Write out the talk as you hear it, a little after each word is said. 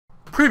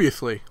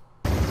Previously.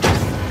 I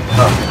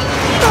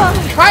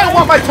don't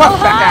want my Tusk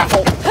back,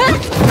 asshole!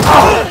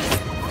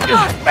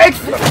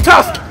 Thanks,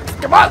 Tusk!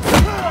 Come on!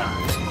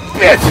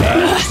 Bitch!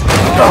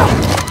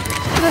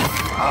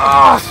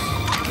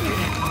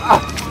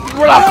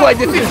 We're not playing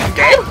this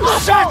game!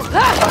 Shut!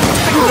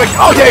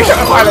 Oh yeah, shut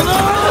up, violence!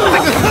 I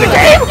think this is the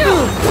game?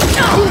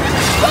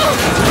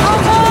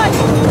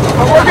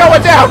 Oh, we're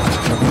going down!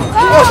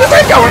 Oh,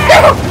 we're going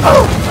down!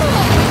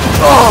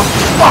 Oh,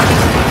 fuck!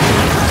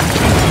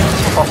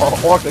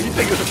 Oh, Orca, you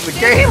think this is the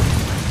game?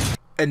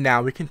 And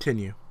now we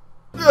continue.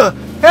 Hey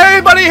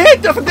everybody, hey,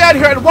 Thieves and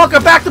Uncharted here, and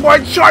welcome back to more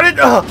Uncharted,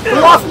 The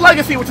Lost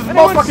Legacy, which is the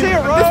most fucking, this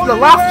is the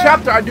last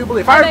chapter, I do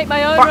believe. If I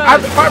remember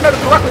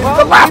correctly, this is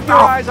the last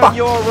chapter. On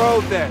your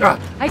road then.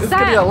 This is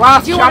going to be the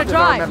last chapter, if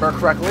I remember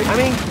correctly. I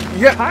mean,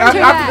 yeah,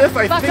 after this,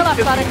 I think it's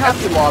the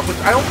epilogue, which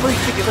I don't really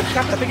think is a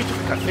chapter. I think it's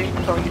just a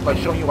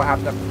cutscene showing you what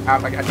happened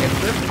at the end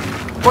of this.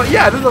 But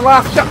yeah, this is the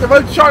last chapter of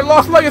Uncharted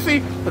Lost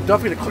Legacy. But don't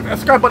forget to click that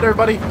subscribe button,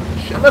 everybody.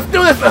 Shit, let's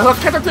do this. Let's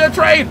catch up to the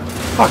train.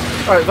 Fuck.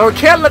 Alright, so we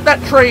can't let that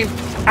train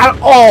at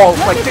all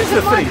like get to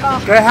the city.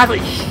 It has a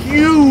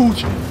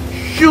huge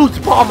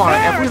bomb on it.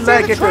 If we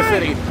let it get to the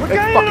city, it's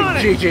fucking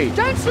GG.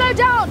 Don't slow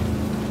down.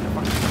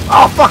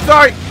 Oh fuck,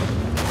 sorry.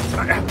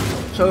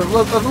 So this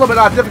is a little bit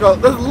difficult.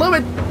 This is a little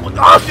bit.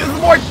 Oh shit, this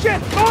is more shit.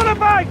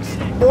 Motorbikes.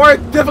 More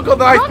difficult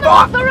than I thought.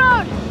 Off the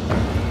road.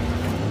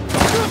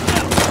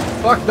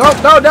 Fuck, no,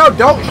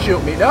 don't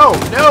shoot me. No.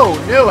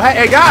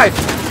 Hey, guys,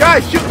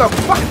 shoot the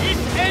fuck.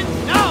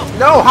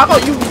 No, how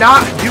about you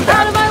not do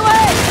that? Out of my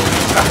way.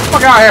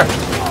 Fuck out of here.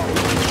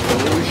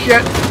 Oh,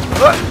 shit.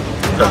 Fuck.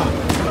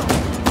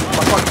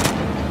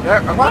 There,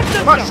 come on.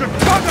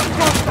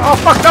 Oh,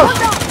 fuck, no.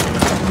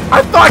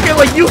 I thought I could,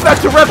 like, use that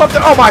to rev up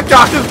the... Oh, my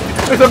gosh,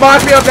 this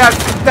reminds me of that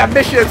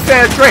mission in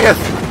San Andreas.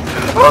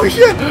 Oh,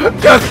 shit.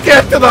 Just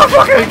get to the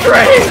fucking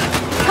train.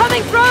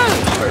 Coming through.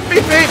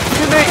 Beat me.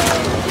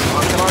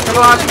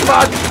 Come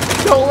on.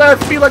 Don't let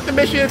us be like the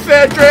mission in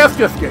San Andreas.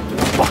 Just get to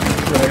the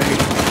fucking train.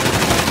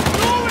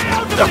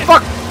 The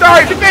fuck?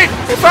 Sorry, beat me.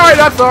 Sorry,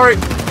 not sorry.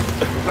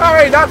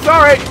 Not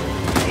sorry.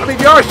 I mean,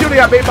 you are shooting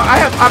at me, but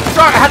I'm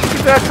sorry. I have to get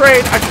to that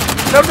train. I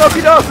don't know if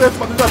you know this,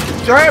 but there's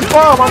a giant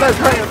bomb on that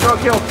train that's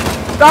gonna kill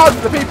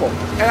thousands of people.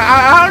 And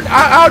I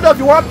don't know if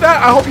you want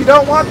that. I hope you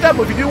don't want that.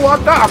 But if you do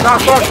want that, I'm not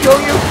sorry to kill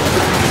you.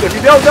 If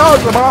you don't know,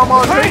 it's the bomb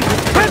on the train.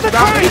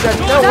 Then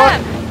you know what?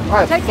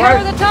 Right, take care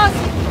of the Tusk.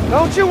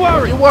 Don't you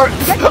worry. You worry.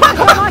 Get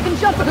I can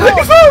jump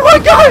across. Oh my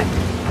god!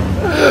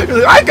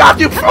 I got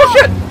you. Come oh on.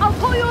 shit! I'll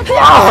pull you Oh.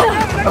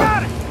 I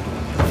got it.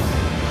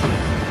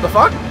 The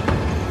fuck?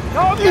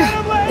 Go get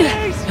him,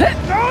 ladies!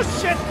 Oh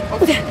shit!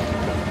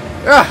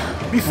 Yeah,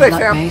 be safe,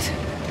 Sam. Mate.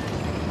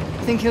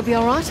 Think he'll be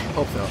alright?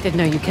 Hope so. Didn't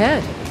know you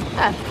cared.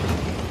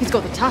 He's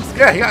got the Tusk.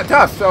 Yeah, he got a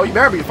Tusk, so you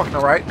better be fucking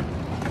alright.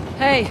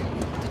 Hey,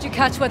 did you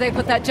catch where they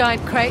put that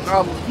giant crate?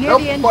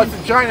 Nope, but it's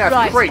a giant ass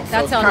right, crate, that's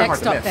so it's our kinda next hard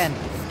to stop miss. then.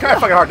 It's kinda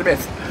fucking hard to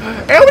miss.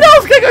 Anyone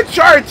else getting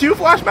Uncharted 2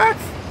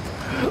 flashbacks?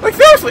 Like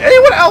seriously,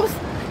 anyone else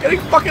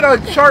getting fucking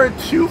Uncharted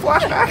 2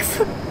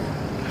 flashbacks?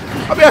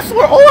 I mean, I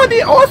swear, all I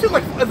see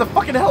like is a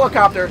fucking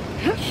helicopter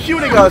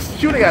shooting at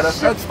us.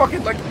 That's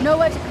fucking like.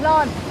 Nowhere to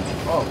climb.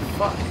 Oh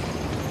fuck.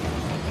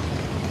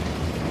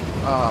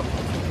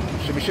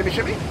 Shimmy.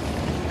 Shimmy.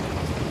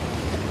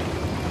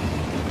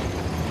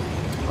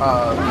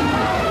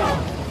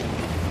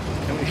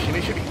 Can we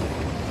shimmy?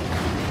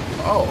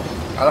 Oh,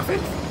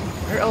 elephants?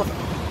 Where are elephants?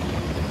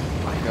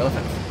 I hear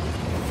elephants.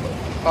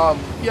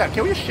 Yeah,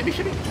 can we just shimmy?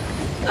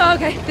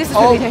 Okay, this is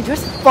really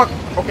dangerous. Fuck.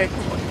 Okay.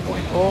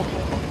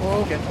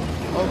 Okay.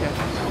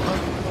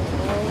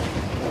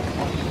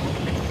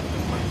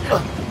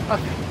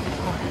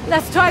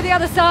 Let's try the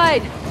other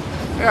side.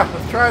 Yeah,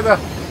 let's try the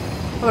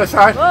other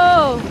side.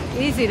 Whoa,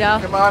 easy now.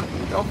 Come on.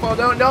 Don't fall.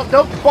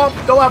 Don't bump.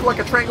 Don't have like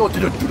a train go.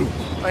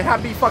 I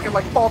have me fucking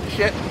like fall to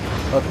shit.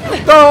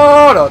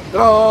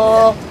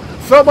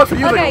 So much for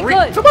using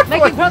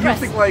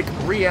using like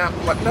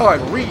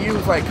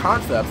reuse like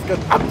concepts. Because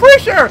I'm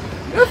pretty sure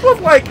this was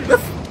like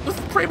this is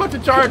pretty much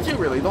Uncharted 2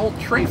 really. The whole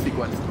train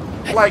sequence.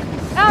 Like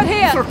out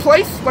here. Just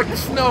replace like the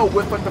snow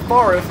with like the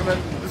forest, and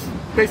then this is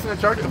based on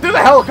Uncharted. If there's a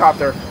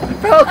helicopter,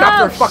 if the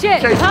helicopter fucking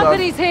chases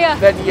company's us, here.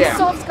 then yeah.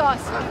 Soft guys.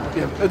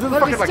 Yeah, this is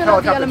fucking like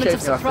helicopter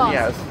chasing us. Then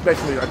yeah, it's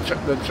basically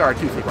the Uncharted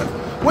 2 sequence.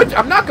 Which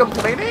I'm not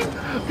complaining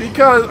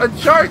because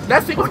Uncharted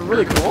that sequence was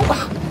really cool.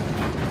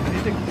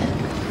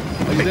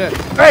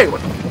 Hey,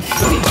 what?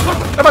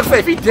 I'm about to say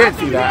if he did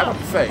see that, I'm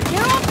about to say.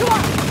 You're on to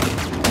us.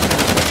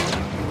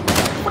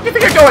 Fuck you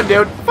think you're going,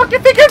 dude? Fuck you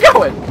think you're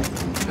going?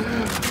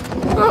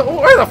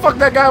 Where the fuck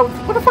that guy?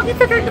 Where the fuck you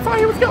think he thought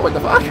he was going? The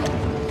fuck? I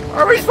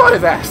already saw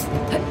his ass.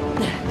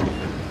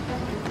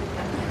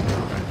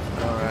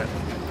 Alright.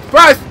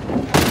 Surprise!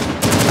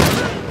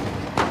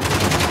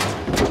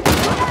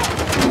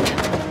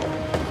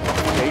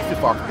 Okay, he's too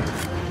far.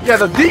 Yeah,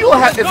 the Deagle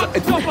has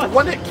it's the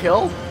one that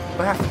killed,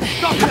 but has to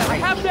Stop it! I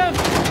have them!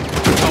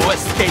 No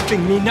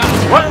escaping me now!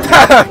 What?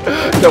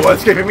 No one's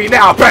escaping me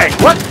now! Bang!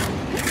 What?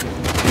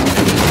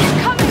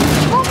 Incoming!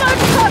 All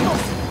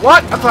motorcycles!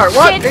 What? I'm sorry,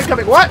 what? Shit.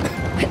 Incoming what?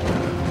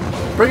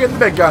 bring in the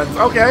big guns.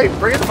 Okay,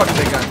 bring in the fucking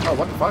big guns. Oh,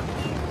 what the fuck?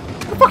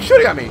 What the fuck's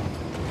shooting at me?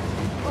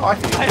 Oh, I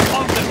see. I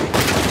found them.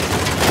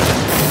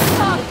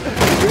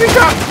 Give me a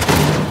shot.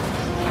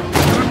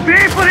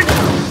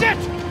 Shit!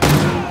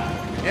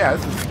 Yeah,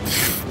 this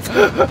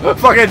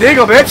is fucking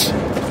Deagle, bitch.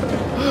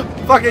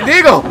 Fucking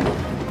Deagle.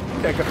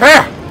 Can't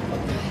compare.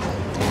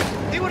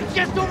 They were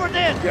just over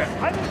there. Yeah.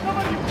 I will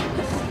cover you.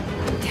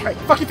 Hey,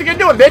 fuck you think you're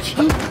doing, bitch?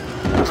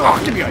 Oh,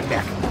 give me your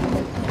neck.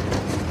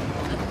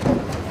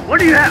 What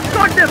do you have?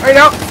 Got them! Hey,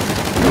 now.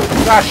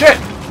 Ah, shit.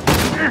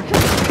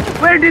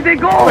 Where did they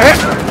go? What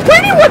do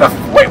you mean,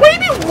 what do you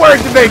mean, where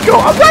did they go?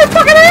 I'm right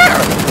fucking here.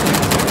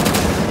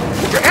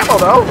 Get your ammo,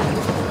 though.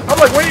 I'm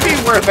like, what do you mean,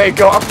 where did they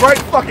go? I'm right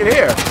fucking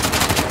here.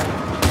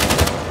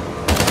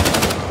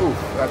 Ooh,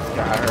 that's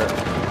kinda hurt.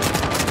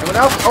 Anyone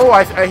else? Oh,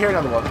 I hear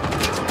another one.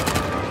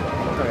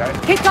 Okay.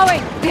 Keep going.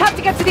 We have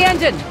to get to the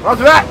engine.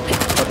 Roger that.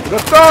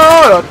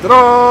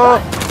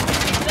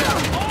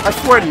 I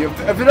swear to you,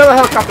 if another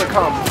helicopter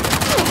comes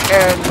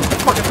and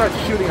fucking starts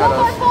shooting at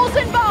us. Balls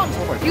inbound.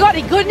 You got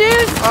any good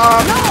news? No.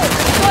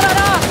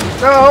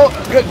 No.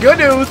 Good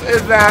news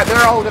is that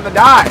they're all gonna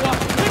die.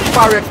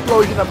 Fire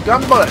explosion of gun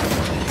bullets.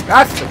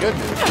 That's the good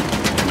news.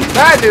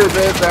 Bad news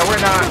is that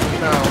we're not,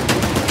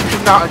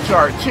 not in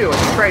charge too. And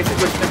the trade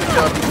sequence isn't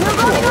cool.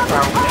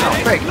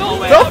 Fake.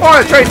 So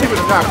far, the trade sequence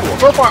is not cool.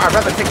 So far, I'd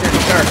rather take their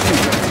entire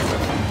sequence.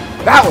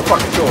 That was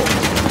fucking cool.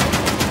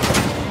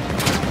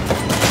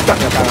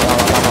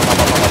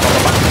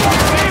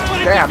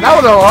 Damn, that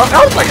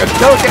was like a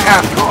delicate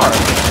ass car.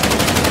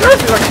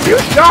 Seriously, like a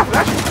few shots, and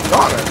that shit's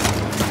gone.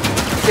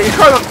 Yeah, your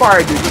car's on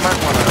fire, dude. You might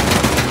wanna.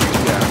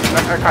 Yeah,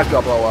 that car's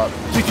gonna blow up.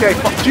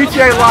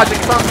 GTA logic,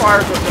 it's on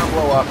fire, so it's gonna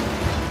blow up.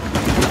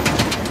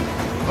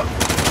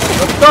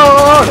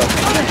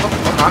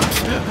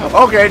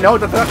 Okay, no,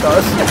 that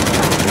does.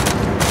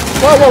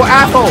 Whoa,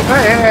 asshole!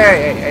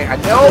 Hey! I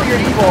know you're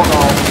evil and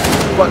all,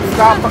 but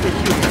stop fucking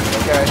shooting,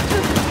 okay?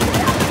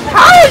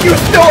 How are you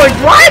still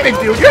driving,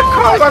 dude? Your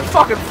car's on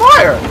fucking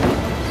fire!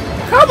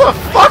 How the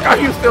fuck are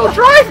you still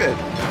driving?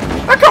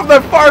 That comes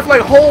on fire for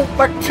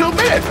like 2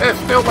 minutes, and it's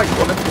still like,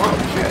 well, that's wrong,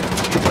 shit.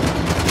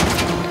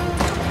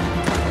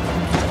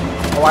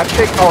 I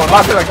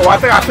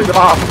think I see the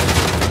bomb.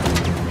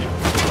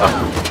 Oh,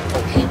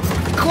 shit.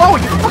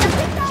 Chloe, you fucking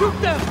Shoot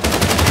them!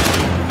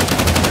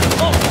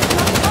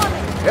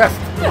 yes,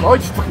 Chloe,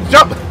 just fucking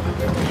jump!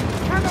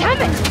 Damn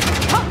it!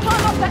 Can't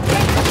climb up that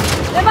gate.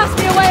 There must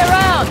be a way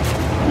around.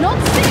 Not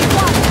seeing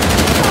one.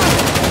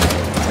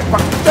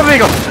 There we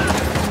go.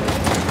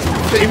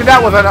 Even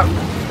that wasn't enough,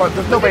 but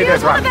there's nobody there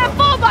Use one of driving.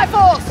 their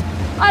 4x4s.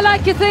 I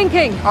like your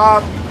thinking.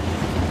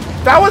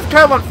 That was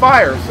kind of on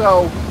fire,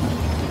 so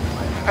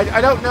I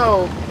don't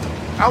know.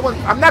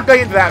 I'm not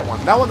getting into that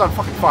one. That one's on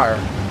fucking fire.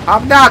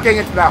 I'm not getting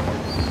into that one.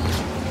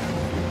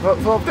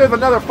 So if there's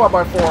another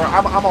 4x4,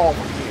 I'm all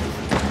confused.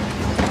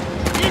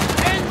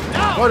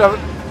 Whatever.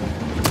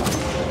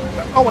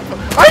 Oh, what the?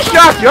 I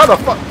shot you, other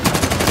fuck.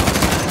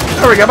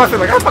 There we go. I must say,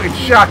 like, I fucking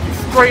shot you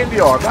straight in the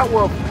arm. That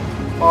will.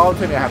 Oh, don't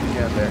tell me I have to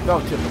get in there.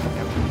 Don't tell me.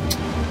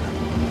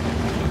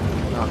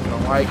 I'm not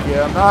gonna like it.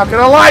 I'm not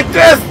gonna like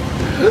this.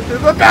 This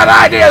is a bad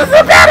idea. This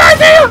is a bad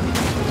idea.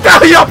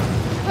 Yup.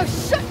 Oh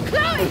shit,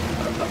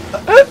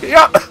 Chloe!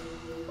 Yup.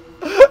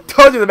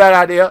 Told you the bad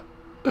idea.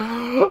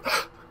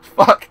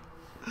 Fuck.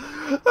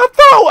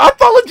 I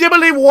thought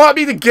legitimately wanted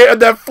me to get in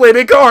that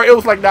flaming car. It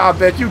was like, nah,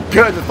 bitch, you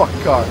get in this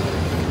fucking car.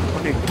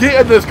 Okay,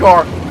 get in this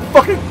car.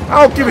 Fucking,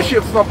 I don't give a shit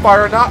if it's on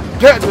fire or not.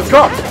 Get in this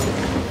car. Can't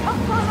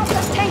climb up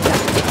that taser.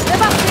 There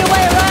must be a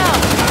way around.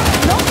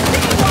 Not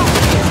seeing one.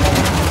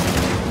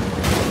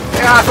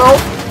 Hey, asshole.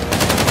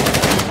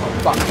 Oh,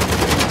 fuck.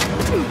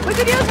 We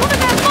could use one of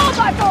their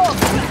 4x4s.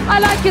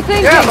 I like your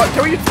thinking. Yeah, but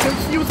can we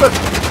just use this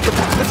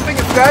thing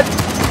instead?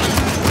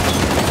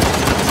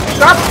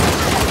 Stop.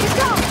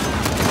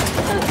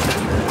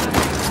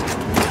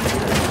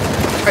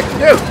 Hey,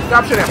 dude,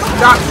 stop shooting him.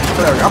 Stop.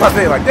 Whatever. I'm about to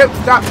say, like, dude,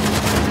 stop.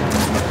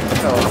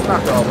 No, I'm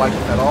not gonna like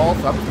this at all.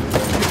 So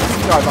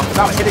I'm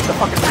not hitting the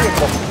fucking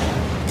vehicle.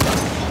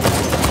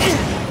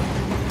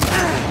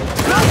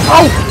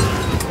 Oh!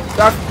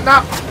 That's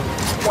not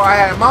why I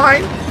had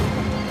mine.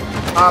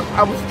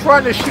 I was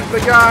trying to shoot the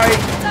guy.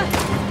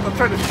 I'm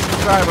trying to shoot the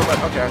driver,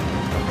 but okay.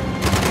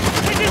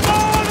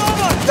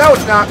 No,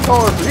 it's not.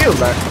 Forward for you,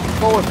 but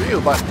forward for you,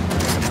 but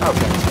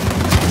okay.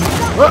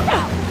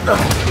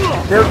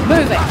 Dude,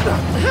 Move it.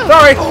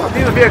 sorry, I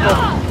need a vehicle.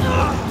 Come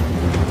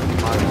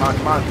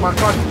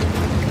on.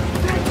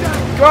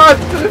 God,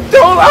 dude,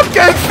 I'm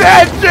getting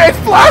sad. It's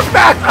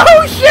flashback.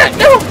 Oh shit,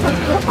 dude.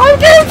 I'm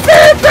getting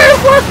sad.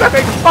 Flashback.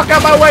 Get the fuck out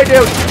of my way,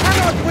 dude.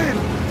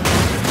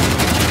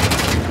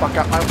 Fuck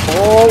out my.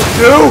 Oh,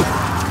 dude.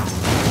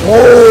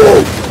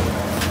 Oh.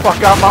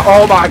 Fuck out my.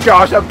 Oh my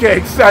gosh, I'm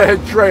getting San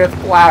Andreas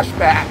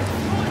flashback.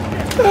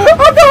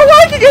 I'm not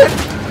liking it.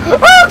 Oh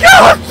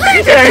god,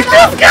 CJ,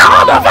 just get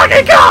on the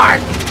fucking car.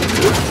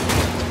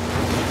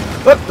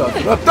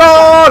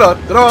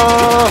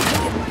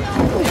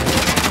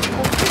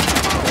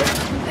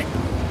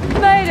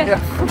 Made it. Yeah.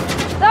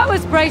 That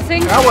was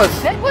bracing. That was.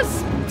 It was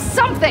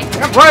something.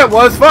 Yeah, right, it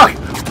was. Fuck.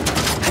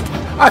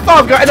 I thought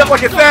I was gonna end up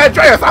like in San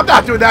Andreas. I'm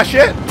not doing that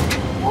shit.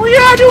 All you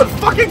had to do was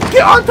fucking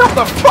get on top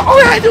of the. All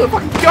you had to do was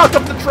fucking get on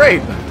top of the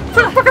train.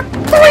 For fucking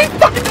 3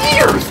 fucking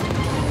years.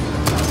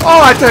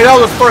 Oh, I tell you, that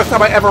was the first time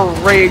I ever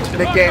raged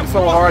in a game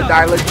so hard that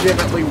I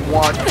legitimately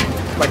want,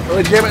 like,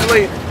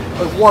 legitimately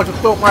want to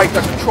throw my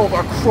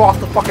controller across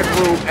the fucking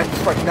room and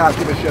just like not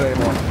give a shit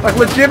anymore.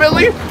 Like,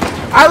 legitimately,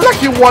 I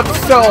actually want to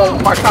sell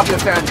my copy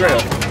of San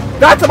Andreas.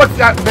 That's how much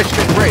that mission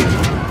is rage.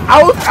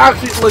 I was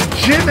actually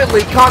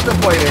legitimately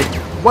contemplating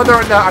whether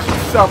or not I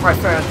should sell my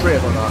San Andreas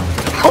or not.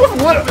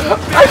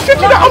 I should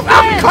you know, I was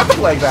actually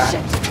contemplating that.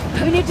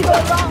 We need to go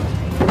around.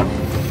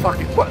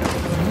 Fucking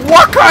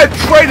what kind of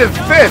train is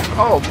this?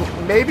 Oh,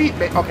 maybe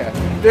okay.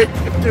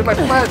 Dude, my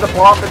plan is a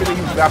bomb. Maybe they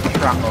use that for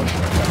trap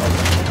motion.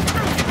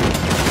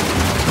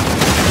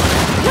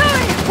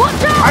 Louis,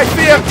 watch out! I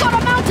see him. He's got a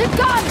mounted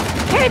gun.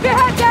 Keep your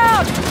head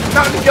down.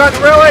 Mounted gun,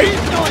 really?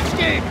 No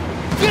escape!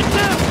 Get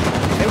down!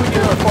 Maybe we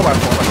do a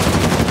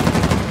 4x4.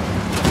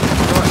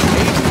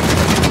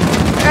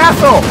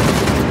 Asshole!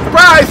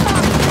 Surprise!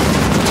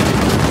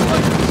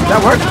 That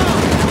worked?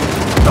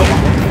 No,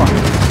 fuck.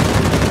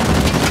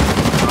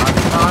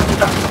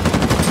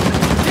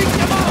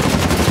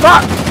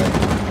 Fuck!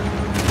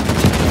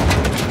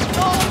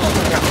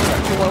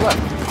 Yeah, 2 more left.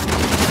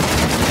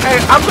 Hey,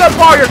 I'm gonna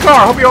borrow your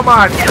car. Hope you don't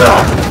mind.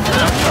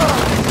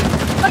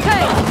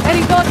 Okay,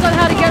 any thoughts on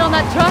how to get on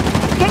that truck?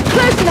 Get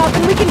close enough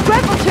and we can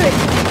grapple to it.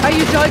 Are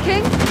you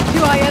joking?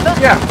 Do I ever?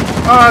 Yeah.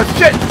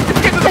 Shit.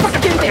 Get to the fucking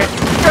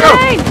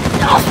Train!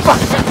 Oh, fuck.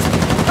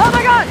 Oh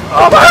my god!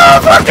 Oh my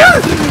god,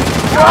 fucking!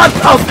 God,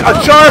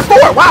 Uncharted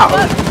 4, wow!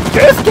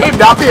 Can this game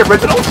not be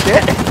original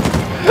shit?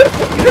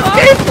 Can this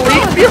game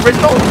please be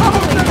original?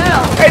 Holy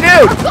hell! Hey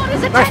dude! God,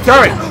 is it Nice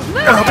turret! I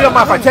hope you don't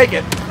mind if I take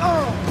it.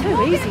 Too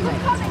easy, mate.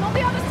 Coming on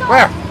the other side.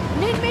 Where?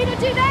 Need me to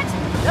do that?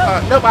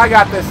 Nope, I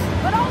got this.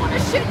 But I want to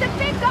shoot the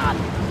big gun.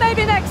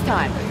 Maybe next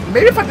time.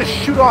 Maybe if I just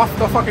shoot off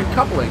the fucking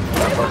coupling.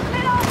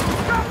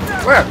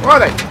 Where? Where are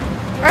they?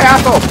 Hey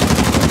asshole!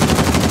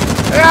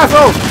 Hey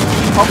asshole!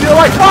 I'll feel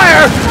like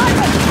fire!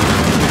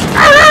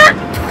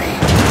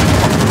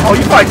 Oh,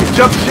 you probably can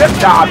jump ship?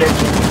 Nah, bitch.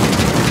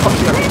 Oh,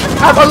 shit.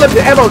 I have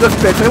unlimited ammo this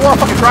bitch. They wanna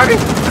fucking try me?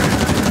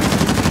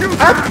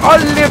 I have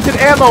unlimited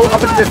ammo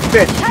up in this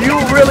bitch.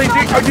 You really do?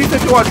 Or do you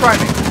think you wanna try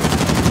me?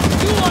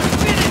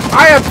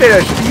 I am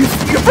finished. You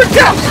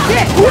forget!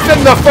 Who's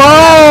in the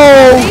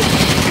phone?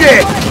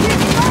 Shit!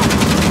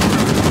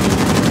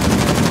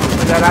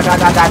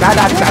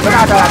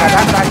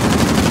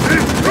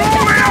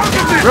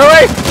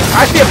 Really?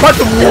 I see a bunch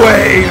of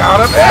way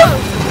out of it.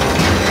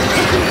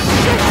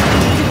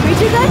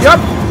 Yep.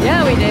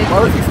 Yeah, we did.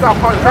 Well, if you stop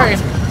part of the train.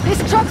 This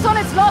truck's on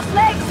its last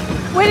legs.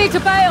 We need to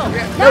bail.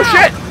 Yeah, no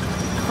shit.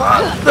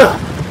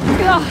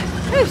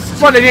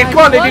 Come on, Nadine. Come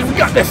on, Nadine. We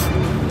got this.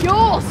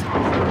 Yours.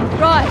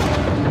 Right.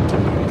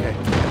 Okay.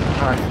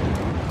 All right.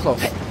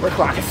 Close. We're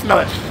close. I can smell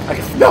it. I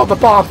can smell the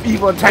bomb's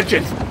evil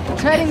intentions.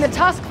 Trading the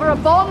Tusk for a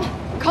bomb?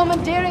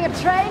 Commandeering a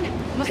train?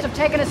 Must have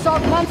taken us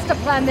 12 months to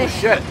plan this.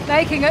 Shit.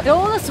 Making it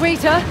all the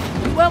sweeter.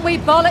 Won't we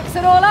bollocks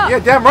it all up? Yeah,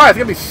 damn right. It's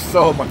gonna be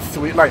so much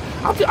sweet. Like,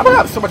 I'm gonna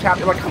have so much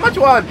happiness. Like, how much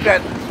you want to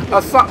bet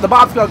the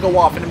bomb's gonna go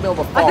off in the middle of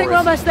the forest? I think we're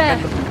almost there.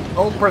 And the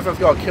only person that's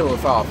gonna kill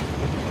us off.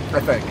 I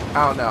think.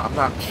 I don't know. I'm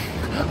not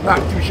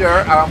too sure.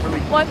 I don't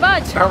really. Won't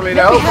budge. I don't really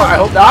know, but I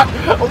hope not.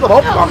 I hope the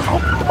bombs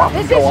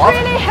This go is off.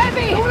 really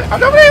heavy. I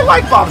don't really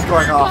like bombs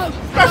going off,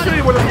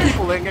 especially when there's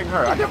people getting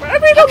hurt. I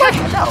really don't like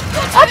it. No, I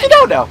actually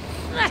don't know.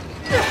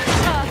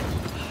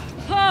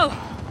 Oh,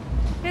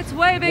 it's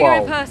way bigger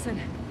Whoa. in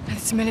person.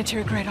 It's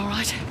military grade, all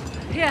right.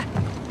 Here,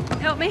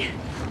 help me.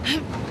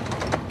 Do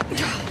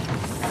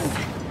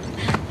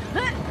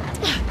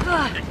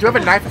you have a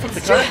knife or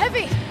something? Too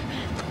heavy.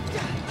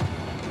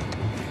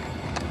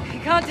 You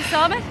can't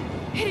disarm it?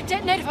 It'd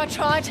detonate if I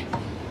tried.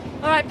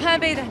 All right, plan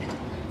B then.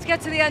 Let's get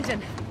to the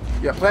engine.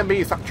 Yeah, plan B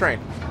is stop the train.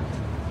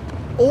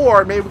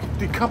 Or maybe we could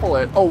decouple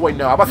it. Oh wait,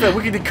 no. I'm about to say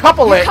we could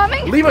decouple it,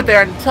 leave it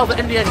there, and tell the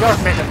Indian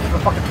government that there's a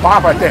fucking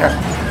bomb right there.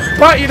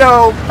 But you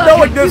know,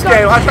 knowing this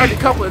game, I tried to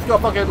decouple it. It's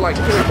gonna fucking like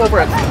go over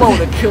and explode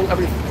and kill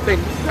everything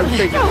in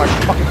like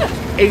fucking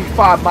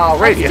 85-mile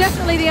radius. That's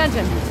definitely the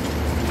engine.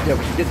 Yeah,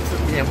 we can get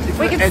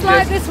we can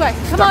slide this way.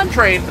 Come stop on. the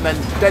train, and then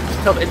just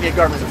tell the Indian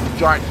government there's a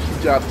giant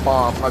huge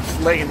bomb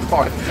slaying the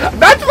forest.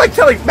 Imagine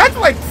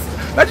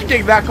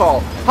getting that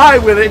call. Hi,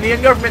 we're the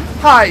Indian government.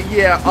 Hi,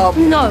 yeah,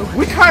 No.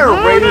 we kind of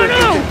raided an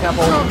ancient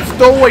temple,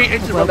 stole away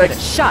ancient relics,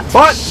 Shut.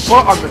 but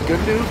on the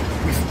good news,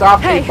 we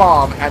stopped Hey, a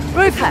bomb and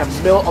it's in the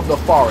middle of the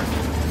forest.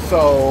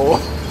 So,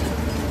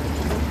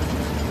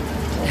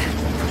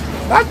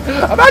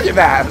 imagine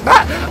that.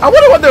 I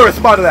wonder what they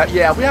respond to that.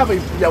 Yeah, we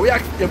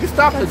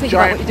stopped a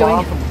giant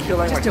bomb from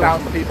killing like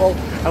thousands of people,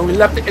 and we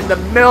left it in the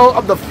middle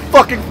of the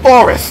fucking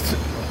forest.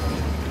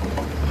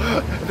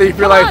 They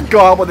realize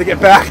gone when they get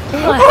back.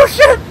 Oh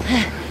shit!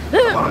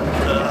 Come on.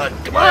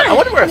 Come on. I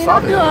wonder where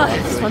Asav is.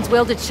 This one's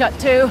welded shut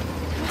too.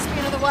 Must be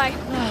another way.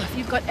 If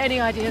you've got any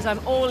ideas, I'm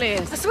all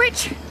ears. A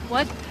switch!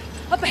 What?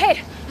 Up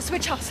ahead, the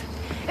switch house.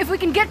 If we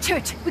can get to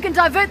it, we can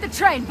divert the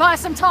train, buy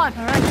us some time.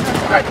 All right.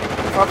 Right.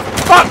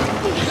 Fuck!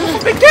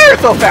 They get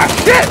so fast!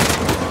 Shit!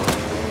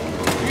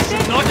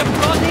 Not a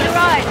problem. Need a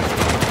ride.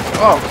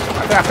 Oh,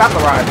 I think I found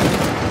the ride.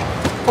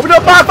 Hope you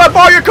don't mind if I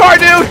borrow your car,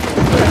 dude!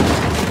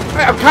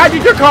 Hey, I'm kind of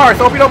your car,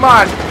 so hope you don't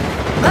mind.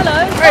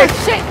 Hello. Hey. Oh,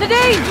 shit,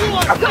 Nadine!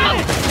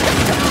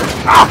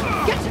 Ah!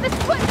 Get to this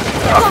foot!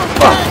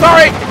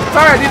 Sorry!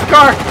 Sorry, I need the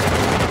car!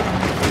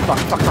 Fuck.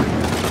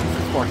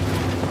 Switchboard.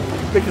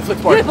 Make the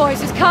switchboard. You boys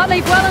just can't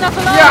leave well enough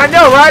alone. Yeah, I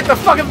know, right? The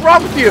fuck is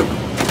wrong with you?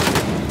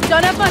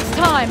 Don't have much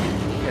time.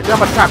 Yeah, don't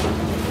have much time.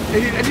 I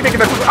need to make a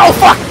mess. Oh,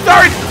 fuck!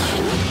 Sorry!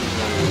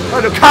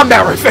 Oh, no,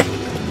 combat racing!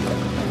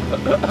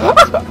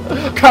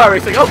 Combat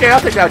racing. Okay,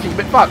 I'll take that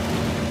achievement. Fuck.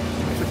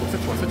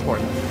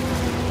 Switchboard.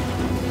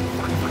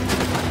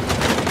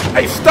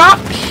 Hey, stop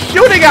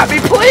shooting at me,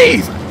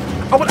 please!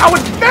 I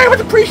would very much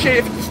appreciate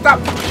it if you stop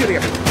shooting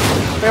at me.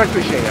 Very much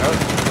appreciate it. I would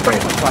very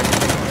much like it.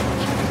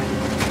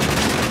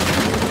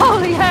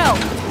 Holy hell!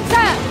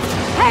 Sam!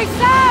 Hey,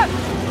 Sam!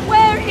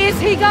 Where is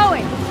he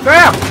going?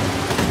 Sam!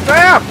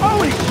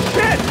 Holy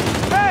shit!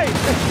 Hey!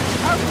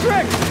 I'm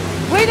tricked!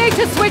 We need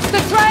to switch the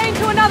train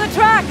to another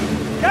track!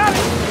 Got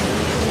it!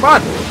 Come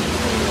on!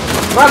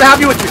 Glad to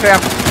have you with me,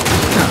 Sam.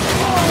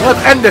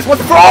 Let's end this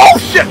once for all. Oh,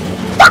 shit!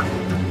 Fuck!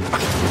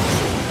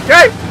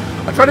 Okay!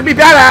 I'm trying to be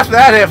badass.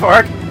 That ain't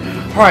work.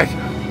 Alright,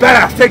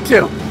 badass, take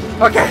two.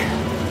 Okay.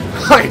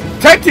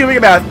 Take two, make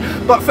a mess.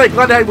 But say,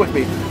 glad to have you with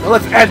me. Now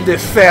let's end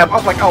this, Sam. I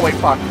was like, oh wait,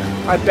 fuck.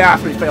 I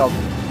bastardly failed.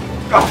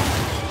 Oh.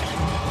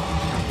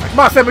 Come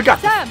on, Sam, we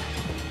got this.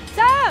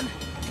 Sam!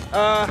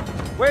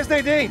 Where's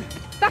Nadine?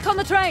 Back on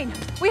the train.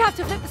 We have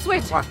to flip the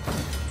switch. Come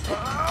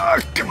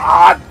on. Come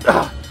on!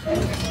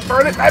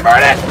 Burn it! I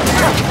burn it!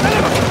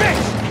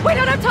 We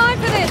don't have time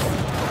for this!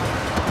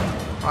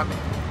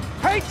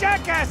 Hey,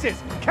 jackasses!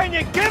 Can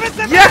you give us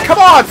a Yeah, minute? come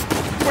on!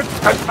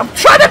 I'm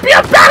trying to be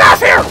a badass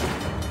here!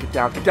 Get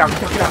down.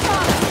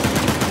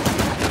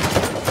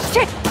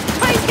 Shit!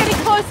 Train's getting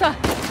closer!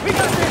 We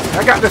got this! I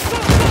got this. I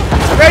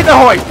made the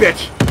hoist,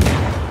 bitch!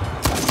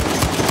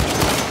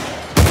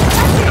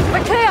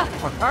 We're clear!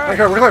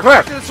 We're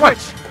clear. To the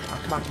switch!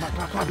 Come on.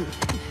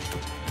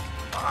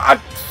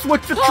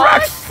 Switch the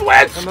track,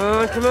 switch!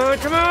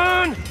 Come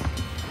on!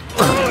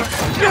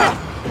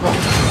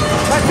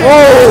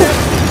 Whoa!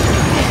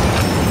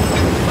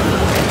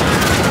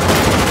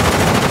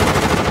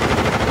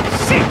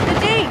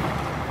 Nadine!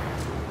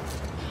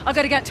 I've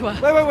got to get to her.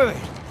 Wait.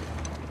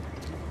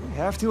 We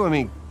have to? I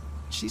mean,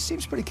 she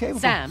seems pretty capable.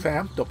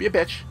 Sam, don't be a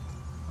bitch.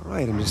 All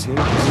right, I'm just here.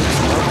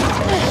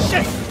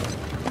 Shit!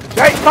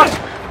 Hey, fuck!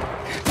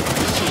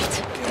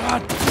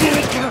 God damn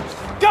it!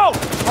 Go!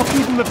 I'll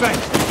keep him the bench.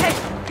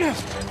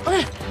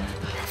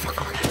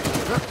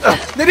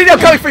 Nadine, I'm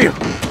coming for you!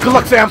 Good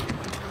luck, Sam!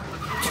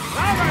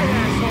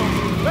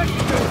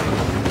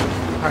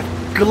 Alright,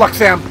 good luck,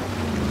 Sam.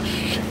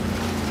 Shit.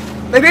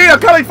 Nadine, I'm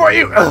coming for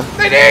you!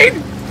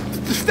 Nadine!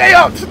 Just stay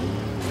up!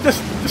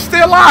 Just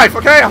stay alive,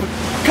 okay? I'm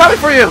coming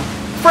for you!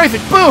 Frazer,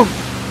 boom!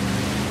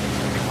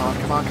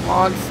 Come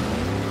on.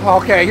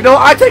 Okay, you know,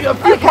 I take a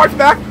few parts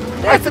back.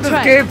 I said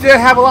this game did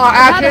have a lot of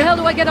action. How the hell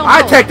do I get on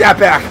I board? take that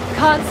back.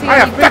 Can't see I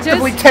any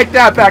effectively bridges. take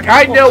that back.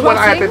 I know when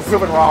I have been crossings?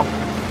 proven wrong.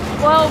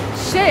 Well,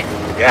 shit.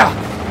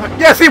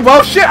 Yeah, see,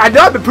 well, shit, I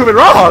know I've been proven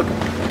wrong.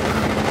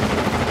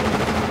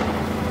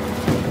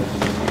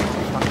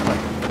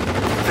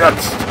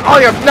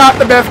 I am not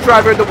the best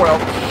driver in the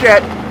world.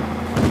 Shit.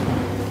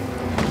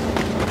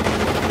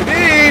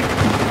 Indeed.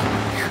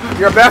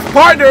 Your best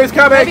partner is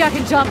coming. Maybe I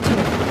can jump to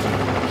it.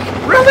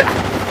 Really?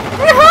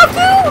 We have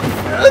to?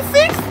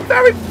 Things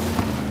very...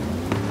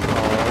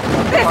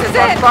 This is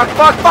it! Fuck. Oh,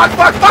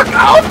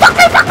 fuck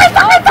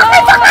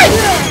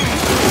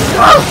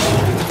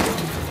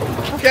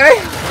me!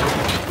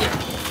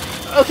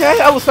 Okay,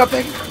 that was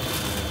something.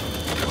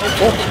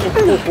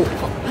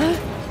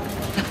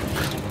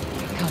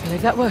 Can't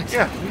believe that worked.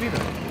 Yeah, me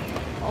neither.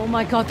 Oh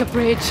my god, the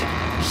bridge.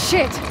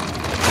 Shit!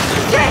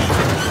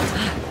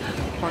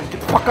 Come on, get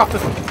the fuck off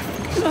this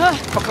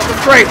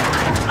train.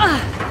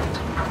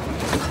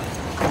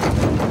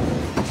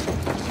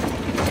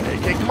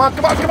 Okay, come on. Oh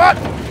god!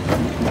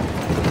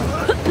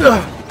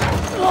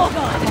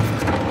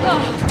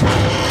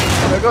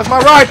 There goes my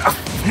ride.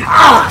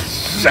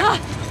 Shit.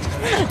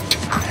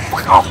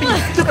 Fuck off, you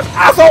stupid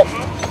asshole.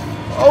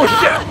 Oh,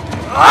 shit.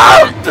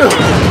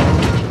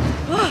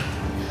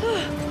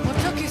 What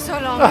took you so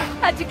long?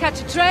 Had to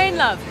catch a train,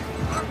 love.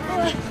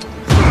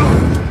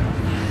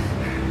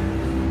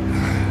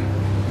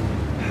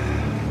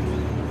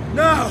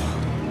 Now,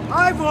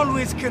 I've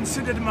always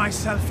considered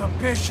myself a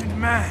patient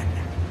man.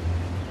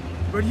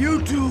 But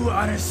you two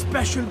are a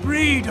special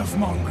breed of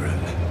mongrel.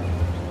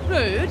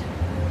 Rude.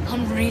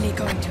 I'm really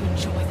going to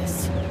enjoy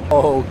this.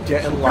 Oh,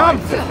 get in line,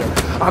 Victor.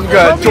 I'm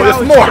gonna enjoy this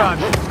more.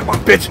 Come on,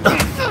 bitch.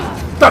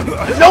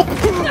 Nope.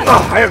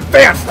 I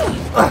advanced.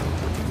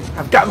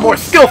 I've gotten more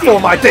skillful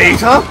in my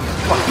days, huh?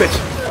 Come on, bitch.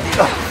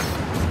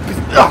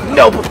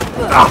 Nope.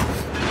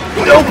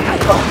 Nope.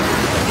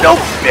 Nope,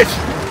 bitch.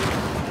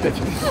 bitch.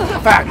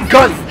 In fact,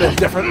 guns is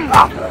different.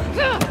 Ah.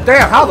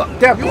 Damn, how the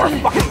damn you are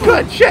fucking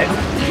good. Shit.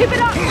 Keep it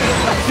up!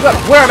 Keep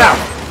up. Wear him out.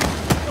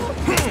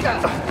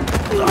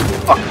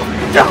 Fuck.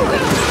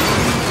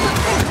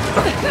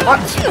 What?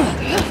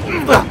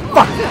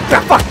 Fuck.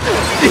 Fuck.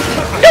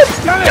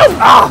 No.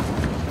 Ah.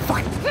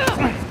 Fuck.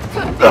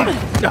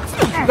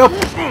 No.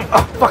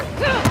 Fuck.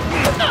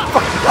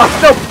 Fuck.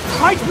 No.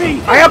 Fight me!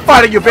 I am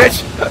fighting you,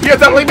 bitch. You have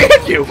to let me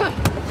hit you. Come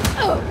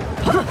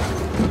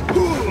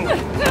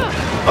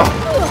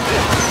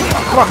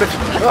on, bitch.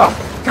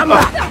 Come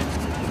on!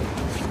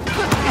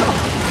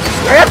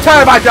 I am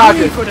tired of my We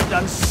dodges. could have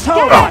done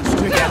so much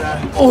together.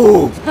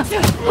 Ooh.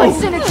 I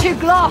sent it to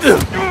glass!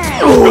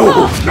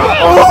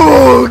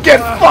 Ooh. Get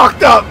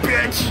fucked up,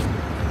 bitch.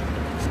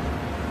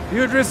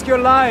 You'd risk your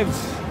lives.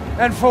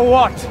 And for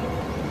what?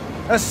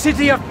 A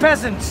city of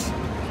peasants.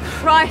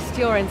 Christ,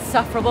 you're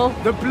insufferable.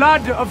 The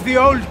blood of the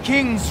old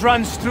kings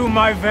runs through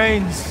my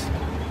veins.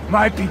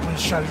 My people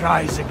shall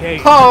rise again.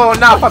 Oh,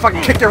 now if I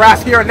fucking kick your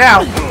ass here and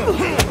now.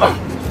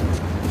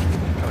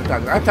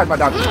 I'm tired of my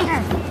dodges.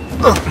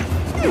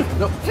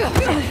 Nope.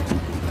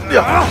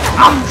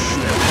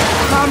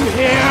 Come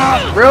here!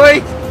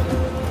 Really?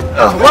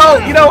 Well,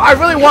 you know, I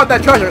really want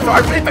that treasure, so I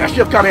really think I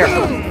should come here.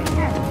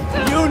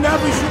 You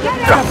never should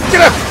have.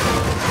 Get him!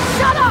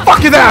 Shut up!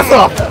 Fuck his ass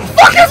up!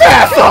 Fuck his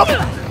ass up!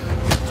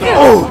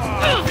 Oh!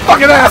 Fuck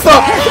his ass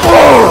up!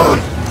 Oh!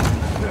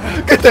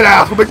 Get that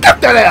ass woman! Get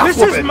that ass This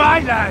woman! is my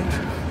land.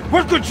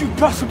 What could you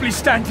possibly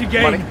stand to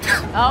gain? Money.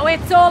 Oh,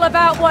 it's all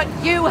about what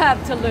you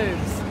have to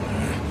lose.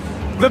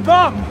 The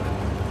bomb.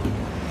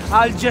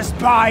 I'll just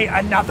buy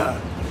another.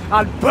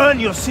 I'll burn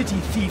your city,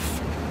 thief.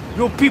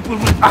 Your people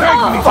will beg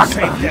me to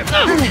save them.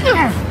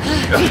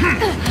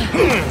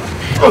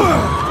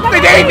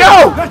 Nadine,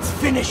 no! Let's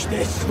finish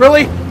this.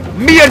 Really?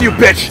 Me and you,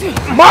 bitch!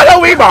 Mano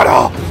y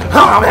mano!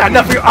 Oh, man,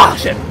 enough of you. Oh,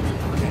 shit.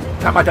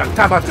 Time my done.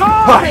 Time my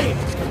Die!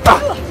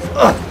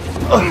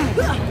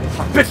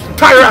 Bitch,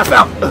 tie your ass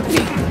out!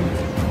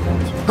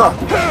 Fuck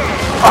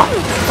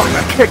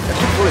that kick. That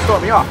kick's really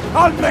throwing me off.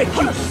 I'll make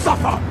you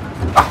suffer.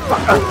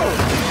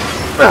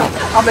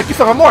 I'll make you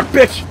suffer more,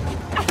 bitch!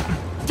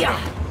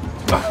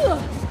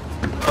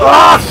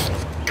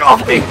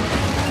 Off me!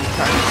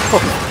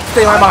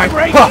 Stay in my mind.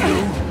 break Huh. you.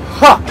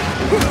 Huh.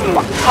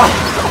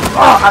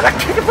 That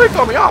kick is really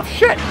throwing me off.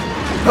 Shit!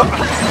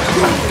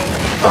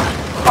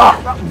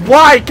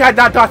 Why can't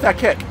I not dodge that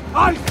kick?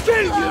 I'll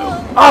kill you.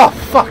 Oh,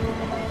 fuck!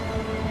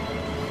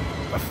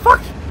 The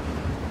fuck?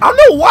 I don't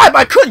know why, but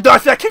I couldn't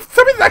dodge that kick. For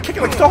some reason that kick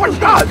is like so hard to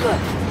dodge.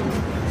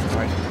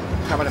 Alright,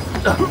 how about this?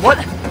 1,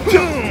 2,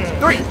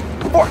 3,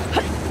 4.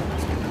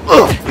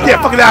 Yeah,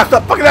 fuck his ass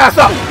up! Fuck his ass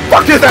up!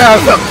 Fuck his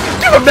ass up!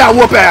 Give him that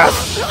whoop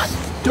ass!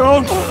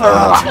 Don't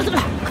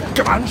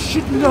come on,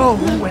 should know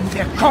when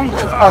they're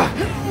conquered.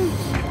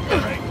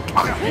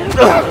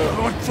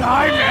 Your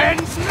time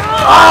ends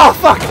now. Oh,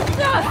 fuck!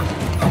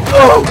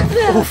 Oh,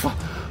 oof.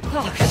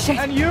 Oh, shit.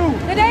 And you.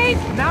 Nadine,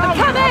 Now I'm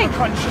you have coming! a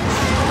conscience.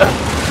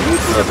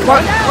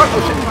 What? Oh,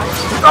 shit.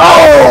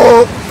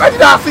 Oh! I did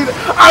not see that.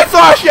 I saw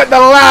that shit at the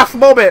last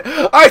moment.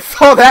 I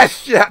saw that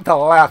shit at the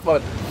last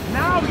moment.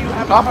 Now you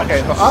have a Up,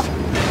 conscience. okay, so up,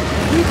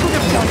 We could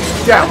have done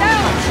so down.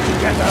 much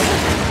together.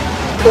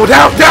 Go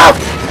down, down!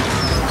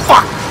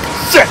 Fuck!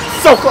 Shit!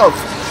 So close!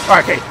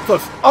 Alright, okay, so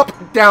it's up,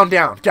 down,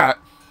 down. Got it.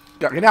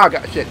 Got it. Now I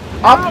got shit.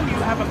 Up, Now you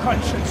have a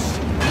conscience.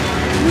 We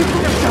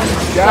could have done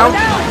so down,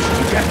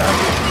 much together.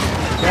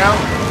 down,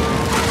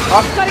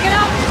 up. Gotta get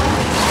up!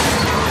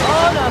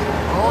 Oh, no.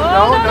 Oh,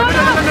 no, no, no,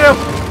 no, no, no.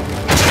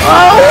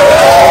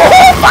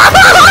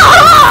 Oh!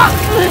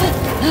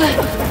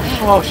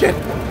 Oh, shit.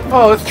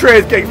 Oh, this train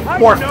is getting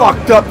more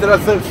fucked up than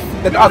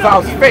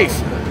Asav's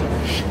face.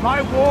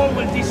 My war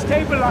will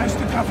destabilize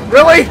the government.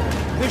 Really?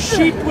 The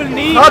sheep will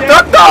need No, their-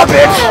 no, no,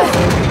 bitch!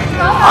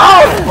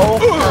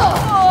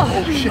 Oh!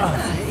 Oh, shit.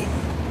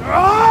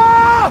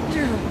 Ah!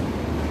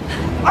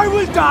 I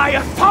will die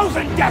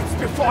 1,000 deaths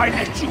before I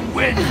let you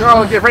win.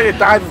 Girl, get ready to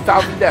die with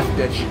 1,000 deaths,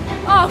 bitch.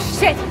 Oh,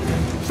 shit!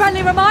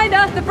 Friendly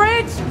reminder, the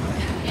bridge!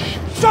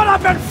 Shut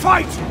up and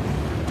fight!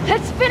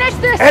 Let's finish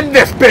this! End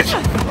this, bitch!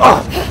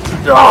 Oh,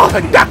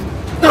 like that!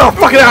 No,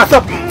 fucking ass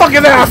up!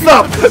 Fucking ass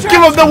up!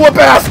 Give him the whoop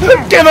ass!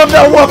 Give him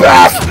the whoop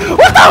ass!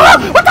 What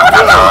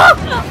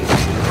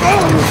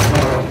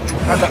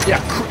the?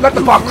 Yeah, let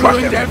the bomb crush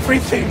Ruined him.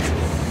 everything.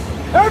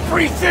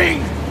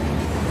 Everything!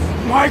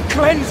 My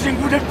cleansing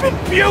would have been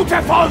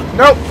beautiful!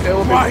 Nope, it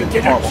will be Why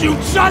didn't horrible. you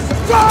just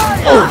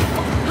die?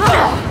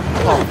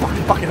 Oh,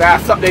 fuck his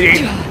ass up,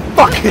 Nadine!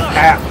 Fuck his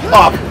ass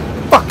up!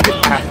 Fuck his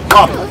ass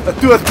up! Let's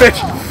do this,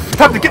 bitch!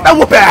 Time to get that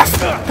whoop ass!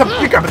 Time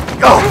to grab it!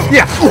 Oh,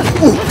 yeah! Ooh,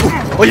 ooh, ooh!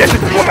 Oh, yeah, take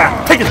this whoop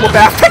ass! Take this whoop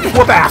ass! Take this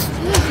whoop ass!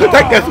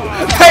 Take this!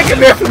 Take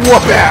this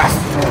whoop ass!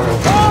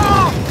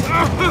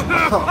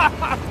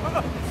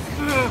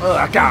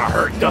 That kinda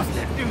hurt, doesn't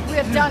it?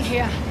 We're done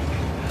here.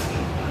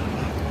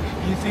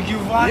 You think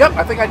you've won? Yep,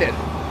 I think I did.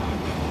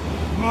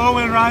 More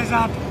will rise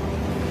up.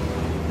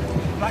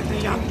 Like the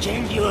young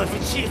king, you have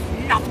achieved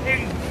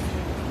nothing.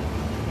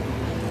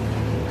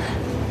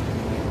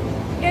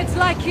 It's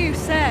like you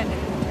said.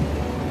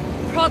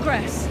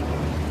 Progress.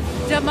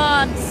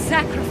 demand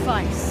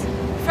sacrifice.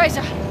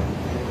 Frazer,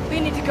 we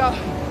need to go.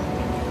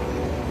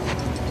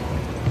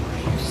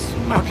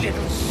 Smug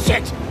little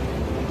shit!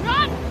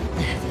 Run!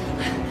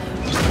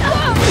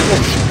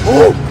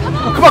 Oh!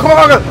 Come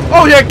on!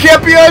 Oh, yeah, it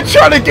can't be an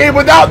Uncharted game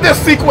without this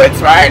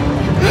sequence, right?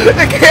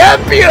 It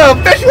can't be an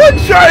official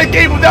Uncharted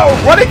game without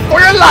running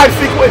for your life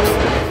sequence!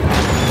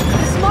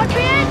 This might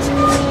be it!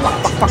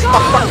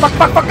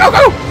 Fuck,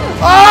 go!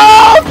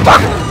 Oh,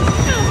 fuck!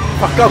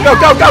 Fuck, go! Fuck, da!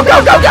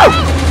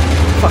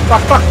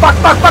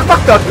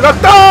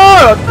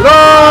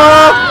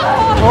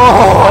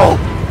 Oh!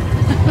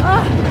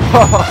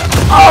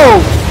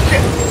 Oh,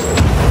 shit!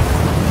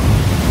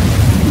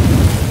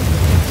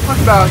 Talk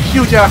about a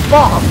huge ass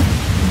bomb.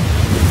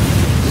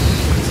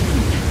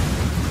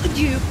 Could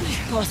you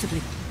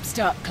possibly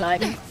start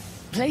climbing,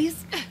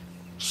 please?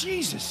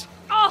 Jesus.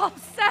 Oh,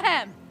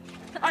 Sam!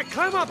 All right,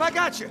 climb up. I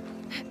got you.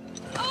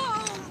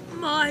 Oh,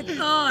 my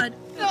God.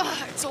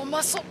 Oh, it's all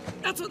muscle.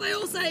 That's what they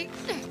all say.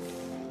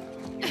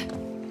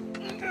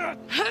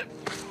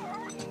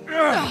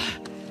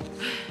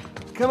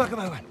 Come on.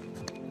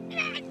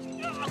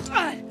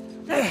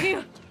 Thank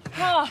you.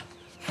 Oh.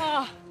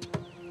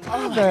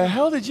 How the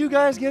hell did you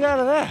guys get out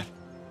of that?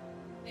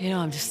 You know,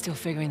 I'm just still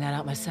figuring that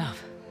out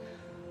myself.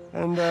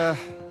 And,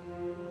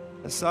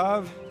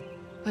 Asav?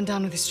 Went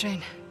down with his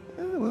train.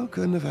 Well,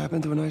 couldn't have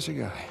happened to a nicer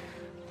guy.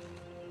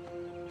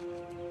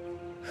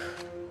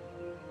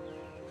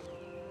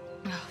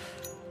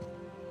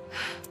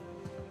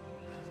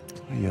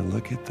 Will you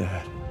look at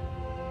that?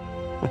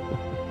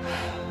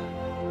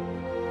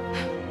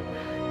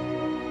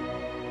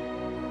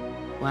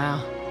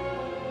 Wow.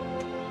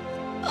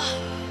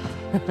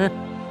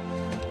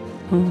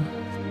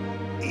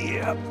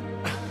 Yep.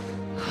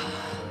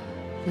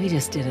 We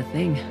just did a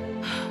thing.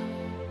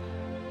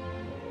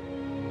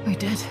 We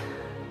did.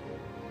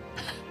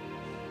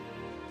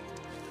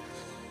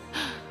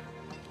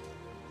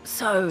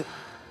 So,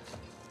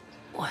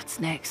 what's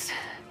next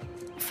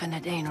for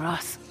Nadine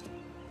Ross?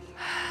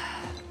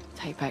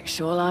 Take back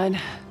Shoreline,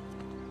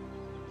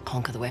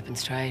 conquer the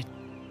weapons trade.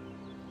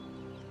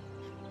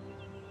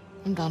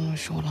 I'm done with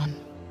Shoreline.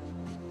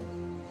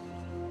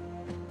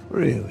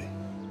 Really?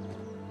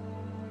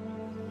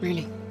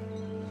 Really.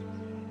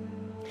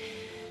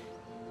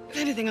 If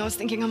anything, I was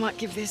thinking I might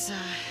give this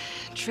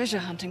treasure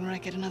hunting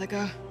racket another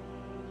go.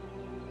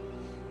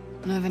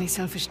 Know of any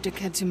selfish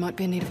dickheads who might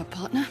be in need of a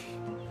partner?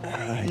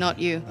 Not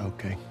you.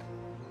 Okay.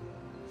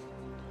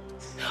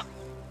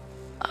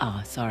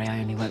 Oh, sorry, I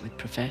only work with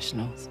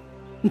professionals.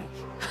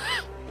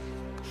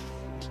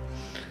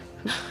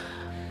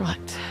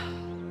 Right.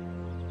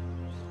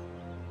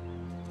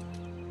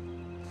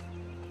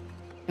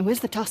 And where's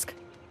the Tusk?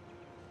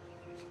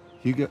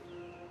 You got...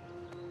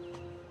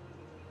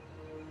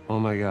 Oh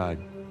my God.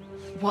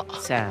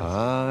 What? Sam.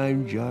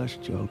 I'm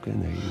just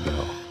joking. There you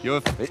go.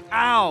 You're...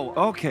 Ow!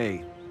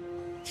 Okay.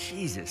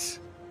 Jesus.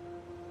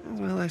 That's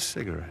my last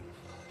cigarette.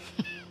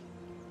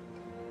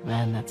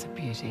 Man, that's a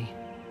beauty.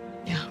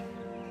 Yeah.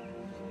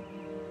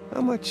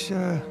 How much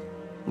you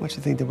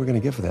think that we're gonna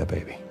get for that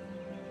baby?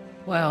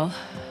 Well,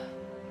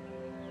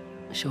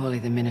 surely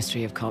the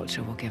Ministry of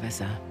Culture will give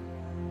us a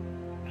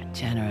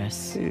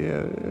generous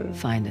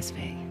finder's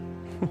fee.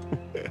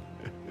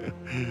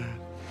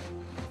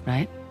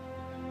 Right?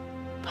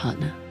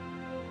 Partner?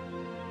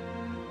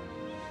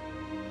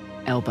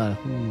 Elbow.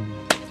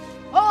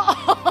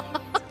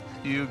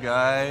 You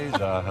guys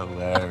are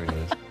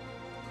hilarious.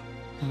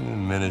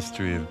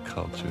 Ministry of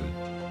Culture.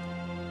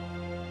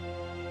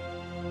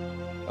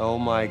 Oh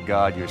my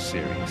God, you're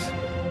serious.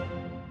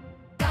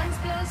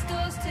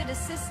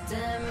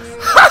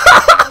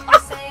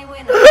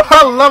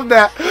 I love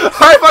that.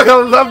 I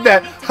fucking love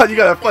that. You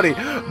got a funny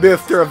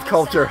Minister of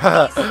Culture.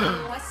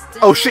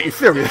 Oh shit, you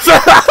serious?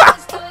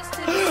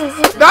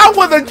 That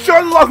was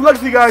Uncharted Lost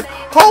Legacy, guys.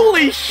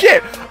 Holy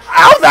shit.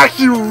 That was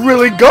actually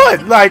really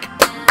good. Like,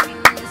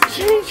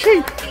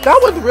 that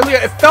was really,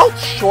 it felt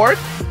short.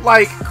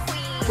 Like,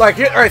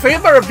 alright, so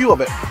here's my review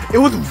of it. It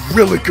was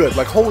really good.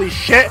 Like, holy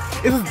shit.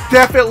 This is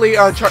definitely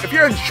Uncharted. If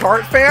you're an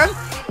Uncharted fan,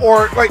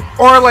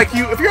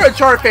 if you're an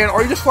Uncharted fan,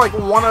 or you just like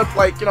wanna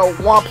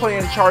wanna play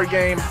an Uncharted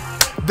game,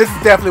 this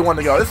is definitely one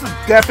to go. This is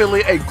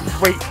definitely a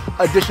great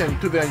addition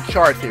to the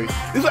Uncharted series.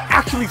 This is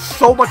actually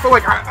so much fun.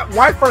 Like, when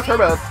I first heard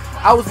about this,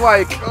 I was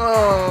like,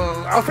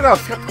 I was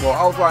skeptical.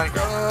 I was like,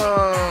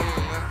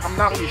 I'm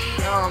not really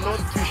sure. I'm not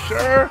too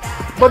sure.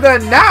 But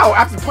then now,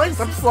 after playing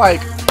this, I'm just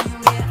like,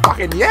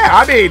 fucking yeah.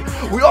 I mean,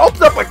 we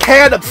opened up a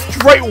can of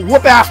straight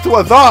whoop ass to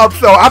Asav,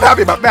 so I'm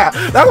happy about that.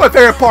 That's my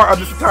favorite part of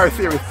this entire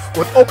series,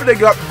 was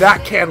opening up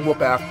that can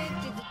whoop ass.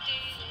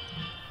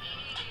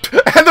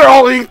 And they're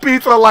all eating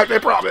pizza like they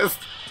promised.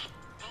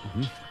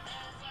 Mm-hmm.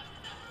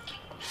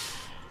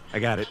 I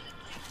got it.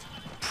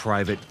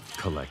 Private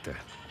collector.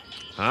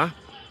 Huh?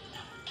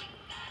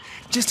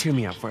 Just hear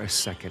me out for a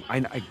second.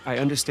 I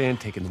understand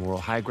taking the moral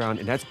high ground,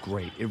 and that's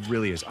great. It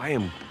really is. I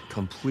am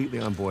completely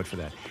on board for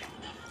that.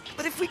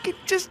 But if we could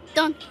just...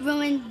 Don't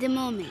ruin the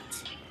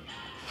moment.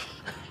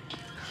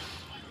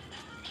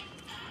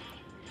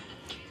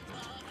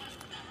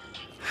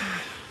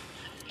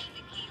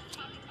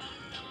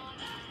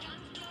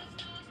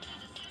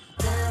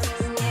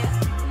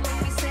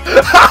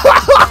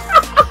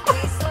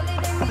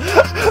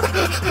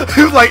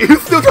 He was like, he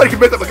was still trying to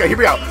convince him, okay, hear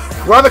me out.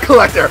 We're the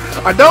collector.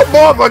 I know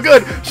more, but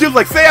good. She was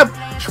like, Sam,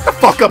 shut the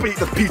fuck up and eat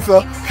this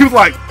pizza. He was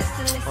like,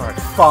 alright,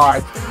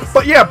 fine.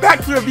 But yeah,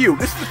 back to the review.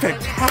 This is a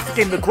fantastic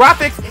game. The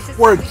graphics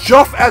were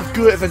just as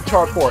good as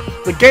Uncharted 4.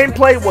 The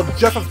gameplay was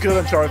just as good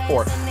as Uncharted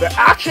 4. The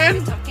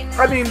action,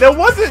 I mean, there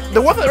wasn't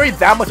really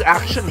that much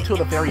action until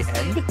the very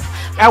end.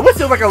 I wish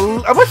there was like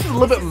I wish there was a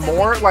little bit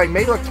more, like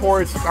maybe like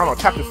towards, I don't know,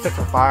 chapter 6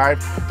 or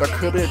 5, there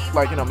could be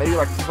like, you know, maybe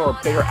like some sort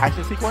of bigger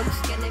action sequence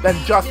than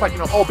just like, you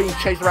know, oh, being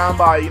chased around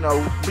by, you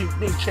know,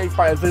 being chased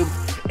by a Zoom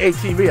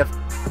ATV.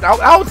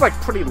 That was like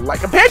pretty light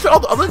compared to all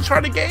the other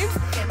Uncharted games.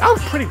 That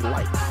was pretty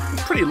light.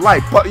 Pretty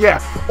light, but yeah,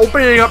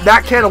 opening up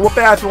that can of whoop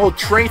ass little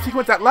train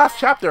sequence, that last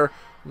chapter,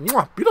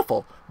 mwah,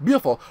 beautiful,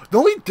 beautiful. The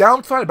only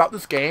downside about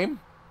this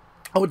game,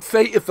 I would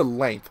say, is the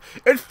length.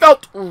 It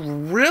felt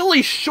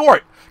really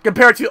short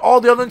compared to all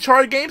the other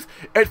Uncharted games.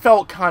 It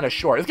felt kind of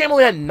short. This game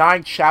only had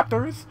 9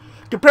 chapters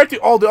compared to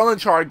all the other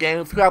Uncharted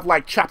games who have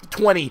like chapter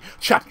 20,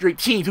 chapter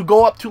 18, who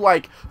go up in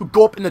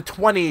the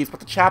 20s with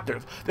the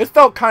chapters. This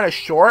felt kind of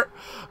short,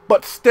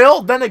 but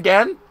still, then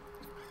again,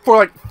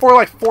 for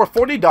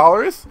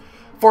 $40.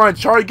 For an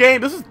Uncharted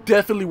game, this is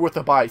definitely worth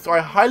a buy. So I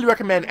highly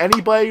recommend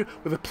anybody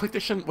with a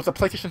PlayStation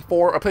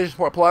 4 or PlayStation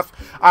 4 Plus.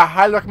 I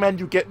highly recommend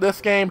you get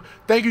this game.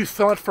 Thank you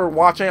so much for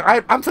watching.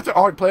 I'm such an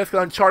honored player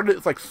because Uncharted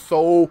is like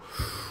so.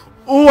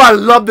 Ooh, I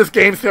love this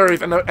game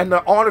series, and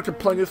the honor to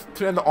play this,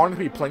 and the honor to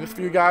be playing this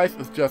for you guys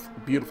is just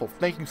beautiful.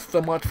 Thank you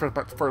so much for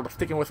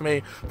sticking with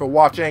me, for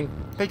watching.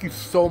 Thank you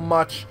so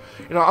much.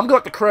 You know, I'm gonna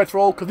let the credits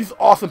roll because these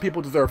awesome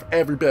people deserve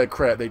every bit of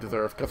credit they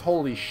deserve. Because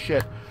holy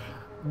shit.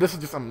 This is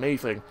just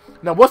amazing.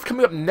 Now, what's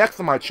coming up next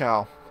on my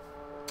channel?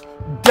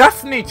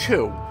 Destiny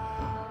 2.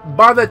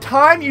 By the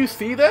time you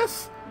see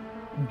this,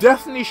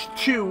 Destiny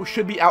 2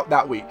 should be out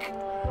that week.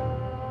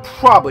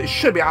 Probably. It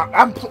should be.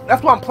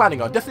 That's what I'm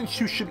planning on. Destiny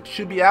 2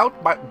 should be out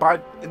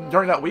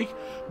during that week,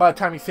 by the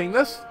time you're seeing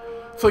this.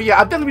 So yeah,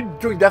 I'll definitely be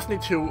doing Destiny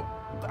 2.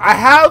 I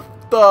have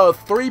the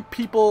 3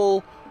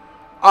 people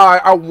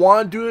I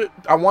want to do it.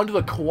 I want to do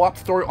the co-op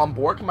story on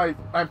board. My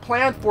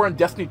plan for in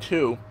Destiny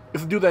 2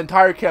 is to do the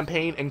entire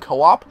campaign in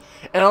co-op,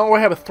 and I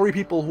already have 3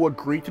 people who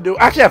agreed to do.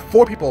 Actually, I have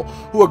 4 people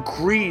who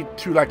agreed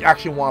to like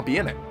actually want to be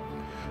in it.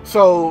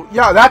 So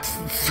yeah, that's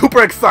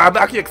super exciting.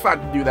 I'm actually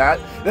excited to do that.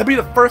 That'll be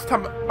the first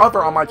time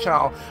ever on my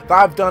channel that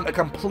I've done a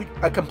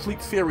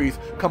complete series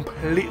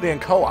completely in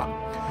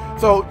co-op.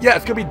 So yeah,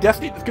 it's gonna be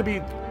Destiny. It's gonna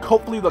be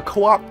hopefully the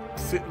co-op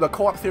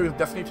series of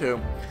Destiny 2.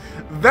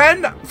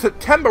 Then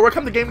September, we're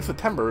coming to game in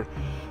September.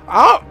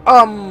 I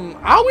don't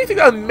really think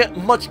there are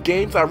much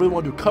games I really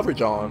want to do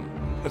coverage on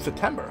in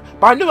September.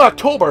 But I know in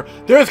October,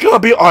 there's gonna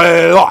be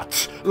a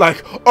lot.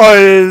 Like,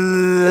 a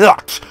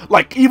lot.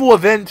 Like, Evil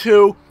Within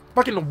 2,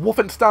 fucking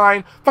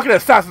Wolfenstein, fucking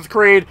Assassin's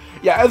Creed.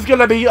 Yeah, it's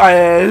gonna be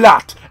a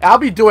lot. I'll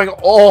be doing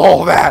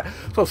all that.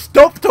 So,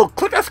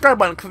 click that subscribe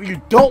button because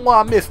you don't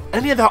want to miss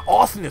any of that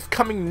awesomeness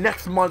coming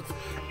next month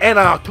and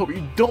in October.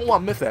 You don't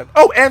want to miss that.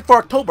 Oh, and for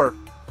October,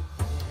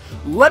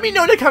 let me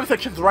know in the comment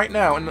sections right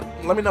now, and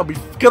let me know,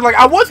 because like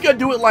I was gonna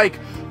do it like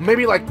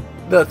maybe like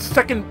the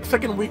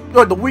second week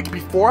or the week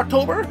before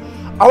October.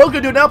 I was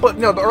gonna do it now, but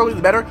you know, the earlier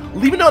the better.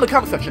 Leave me know in the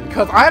comment section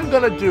because I'm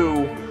gonna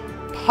do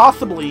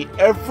possibly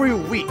every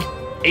week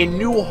a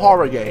new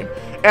horror game,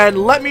 and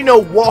let me know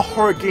what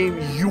horror game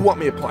you want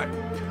me to play.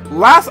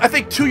 I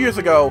think 2 years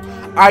ago,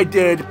 I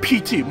did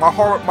PT, my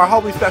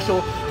Halloween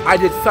special. I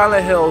did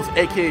Silent Hills,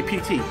 aka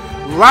PT.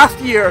 Last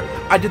year,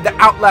 I did the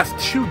Outlast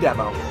 2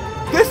 demo.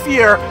 This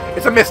year,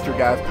 it's a mystery,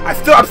 guys.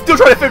 I'm still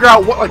trying to figure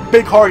out what like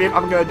big horror game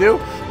I'm gonna do.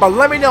 But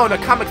let me know in the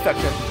comment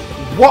section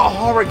what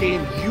horror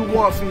game you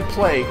want me to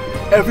play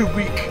every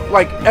week,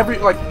 every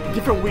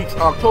different weeks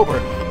in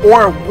October,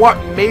 or what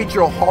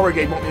major horror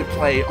game you want me to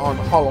play on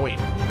Halloween.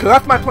 Because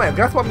that's my plan.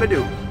 That's what I'm gonna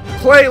do.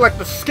 Play like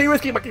the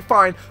scariest game I can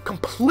find,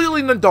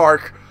 completely in the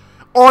dark,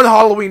 on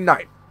Halloween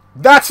night.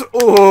 That's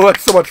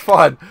so much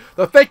fun.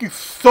 So thank you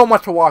so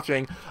much for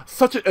watching.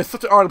 It's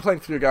such an honor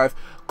playing for you guys.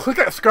 Click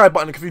that subscribe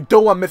button because you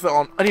don't want to miss out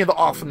on any of the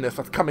awesomeness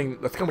that's coming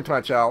to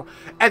my channel.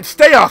 And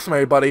stay awesome,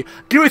 everybody.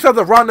 Give yourselves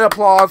a round of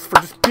applause for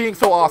just being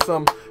so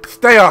awesome.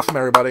 Stay awesome,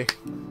 everybody.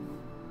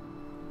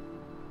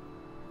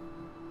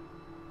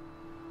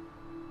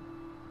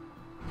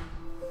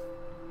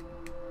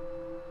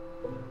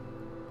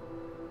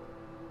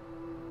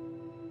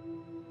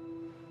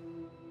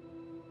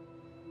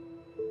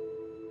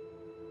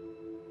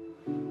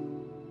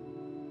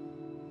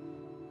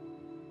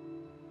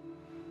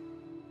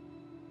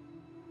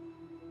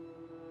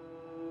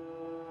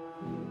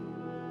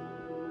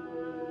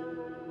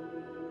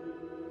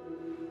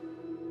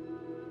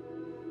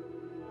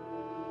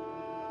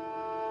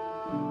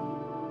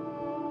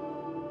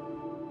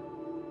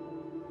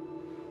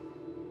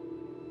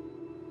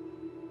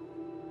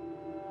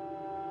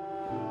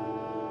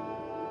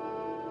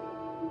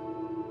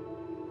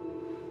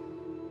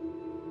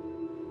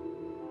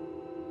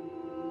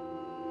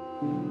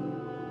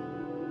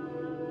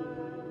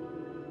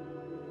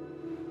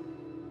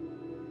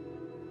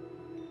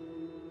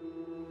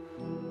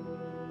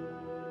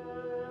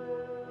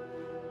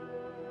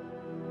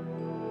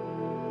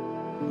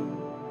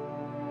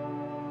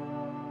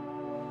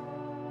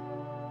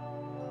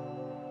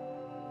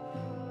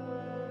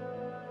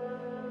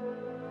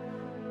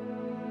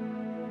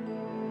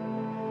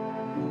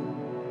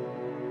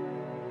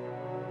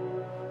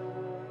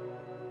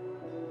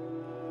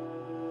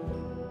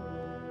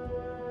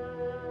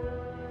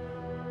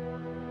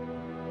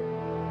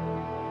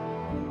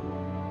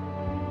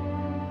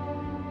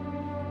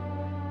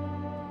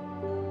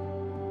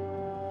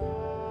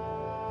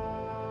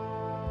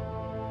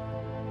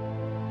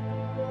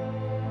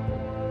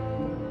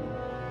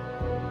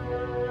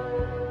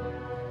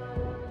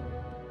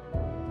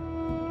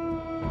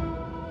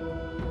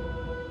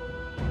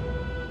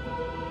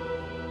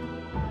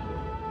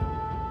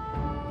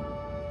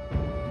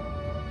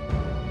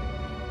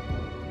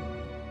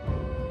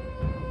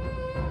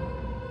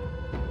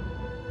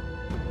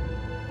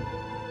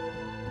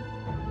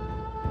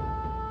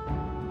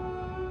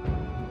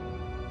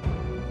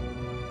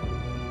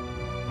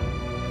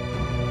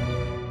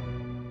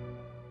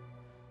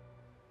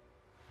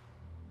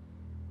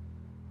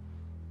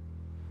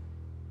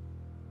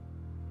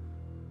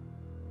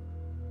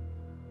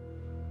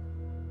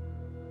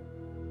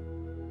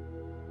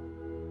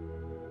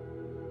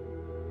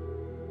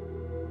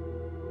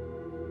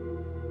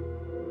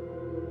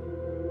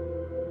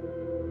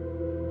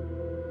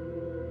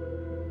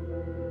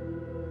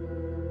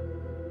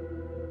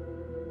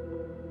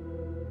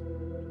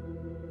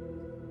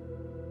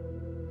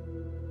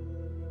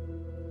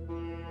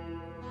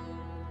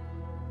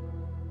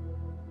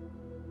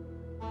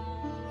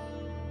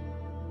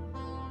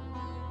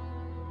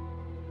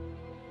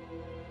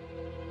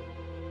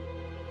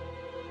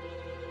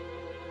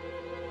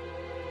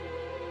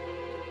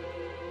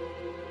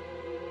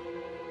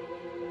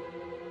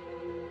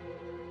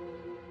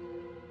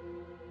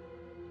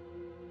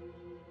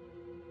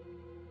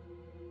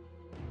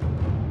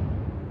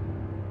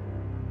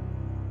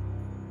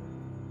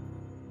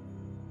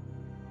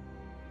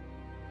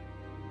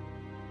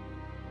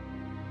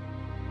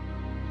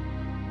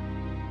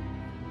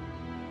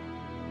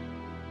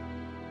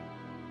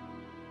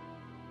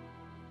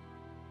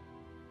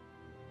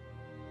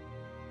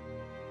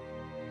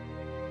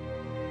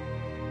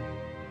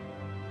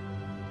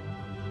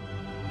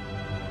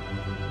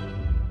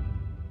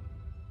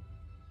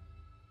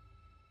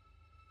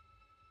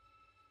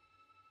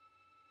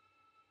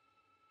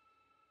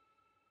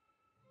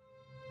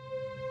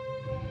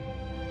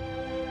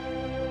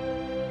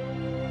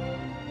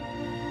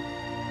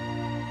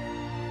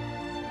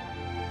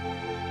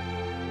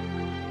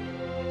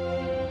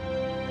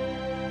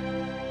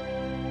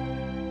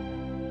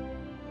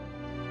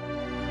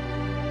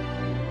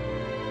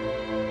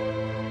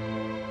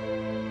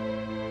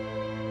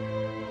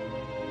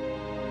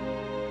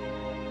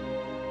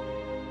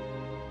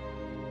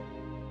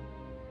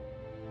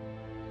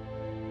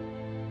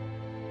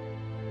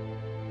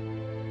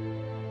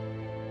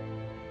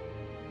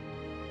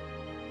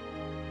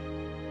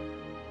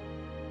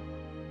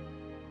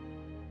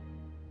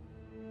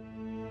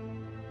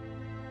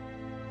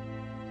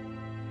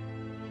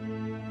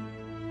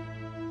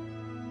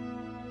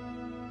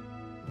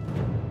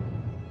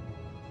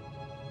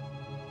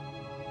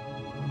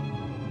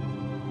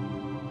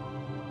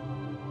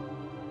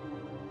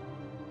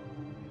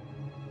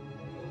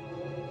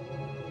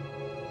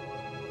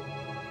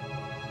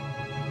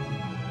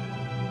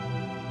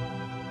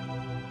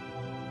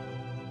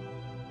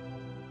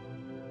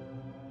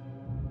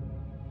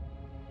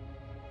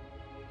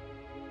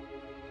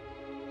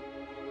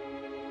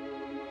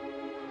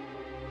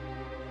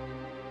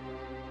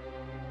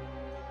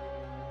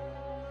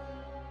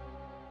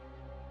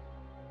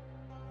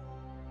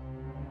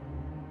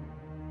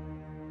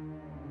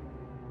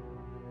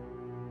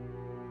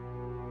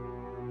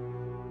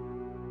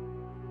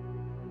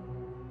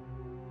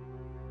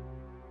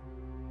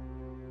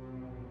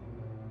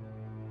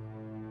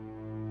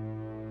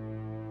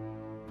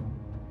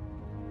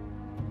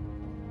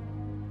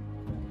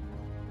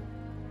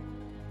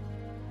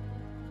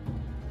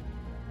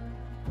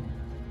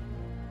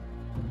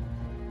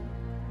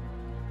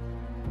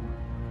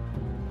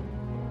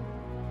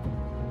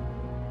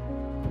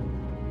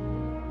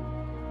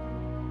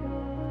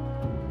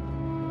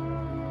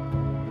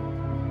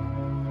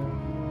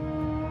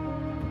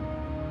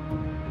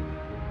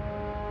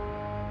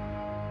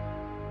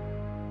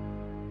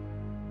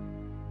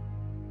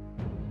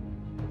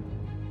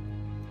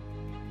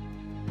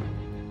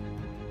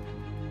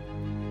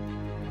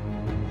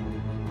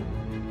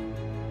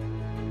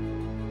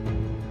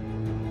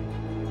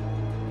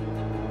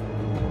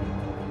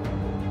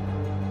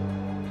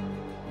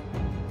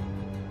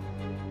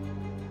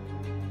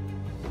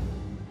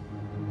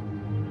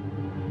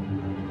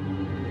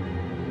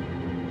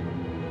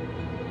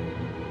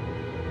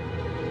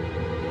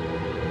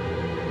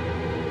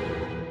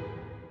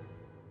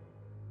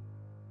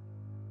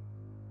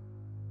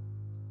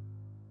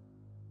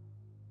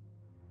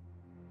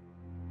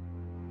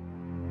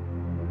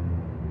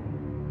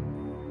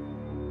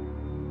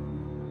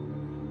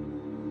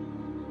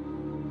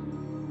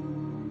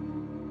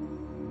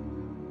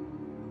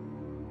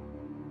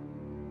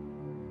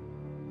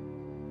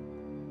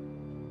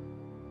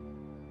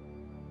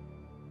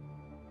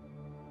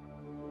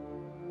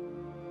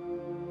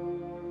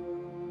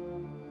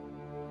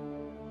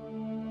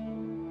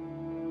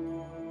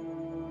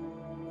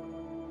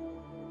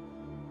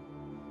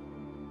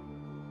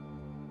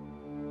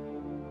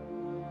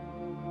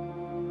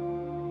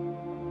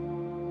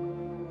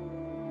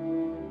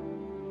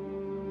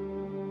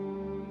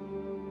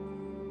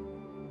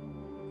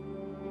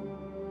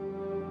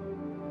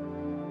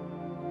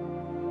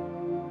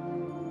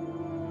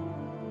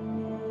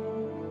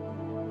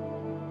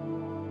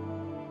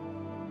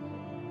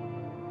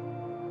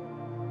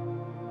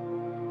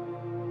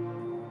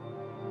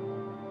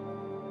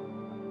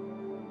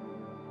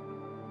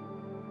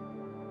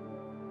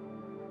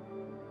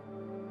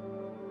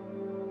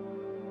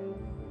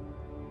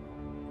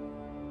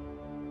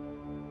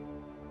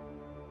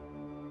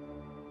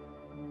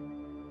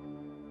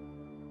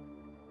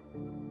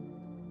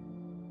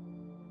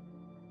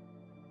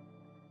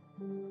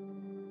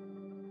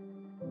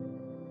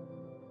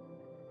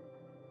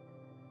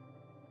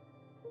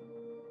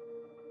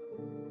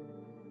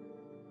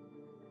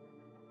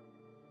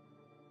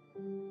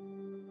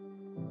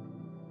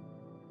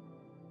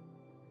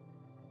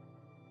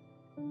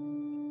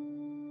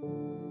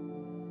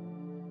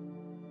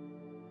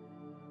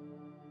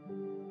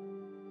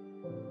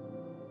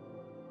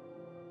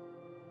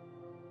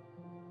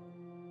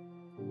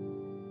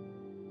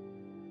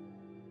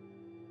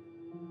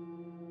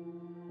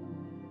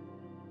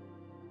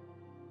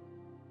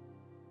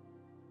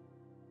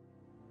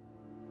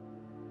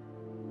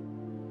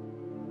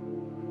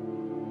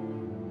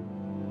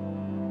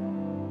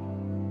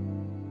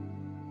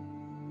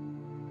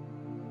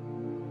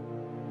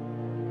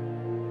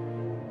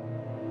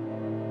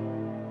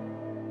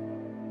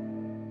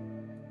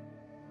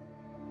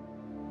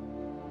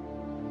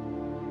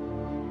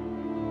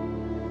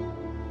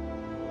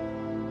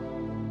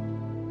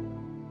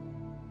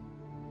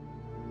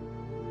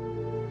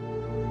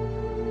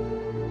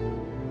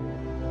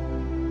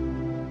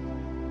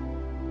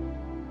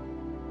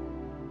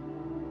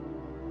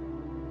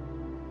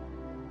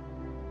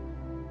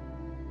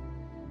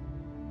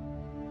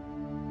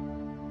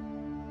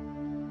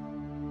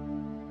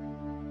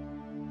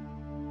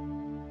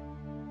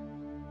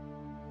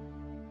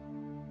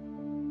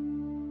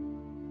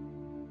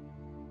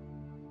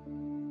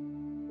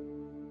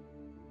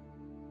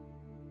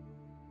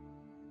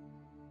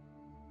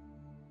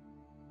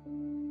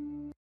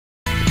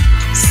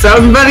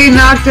 Somebody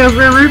knocked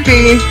over a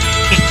rupee.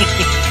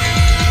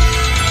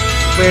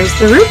 Where's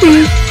the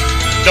rupee?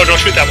 No, don't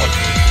shoot that one.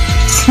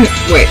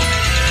 Wait.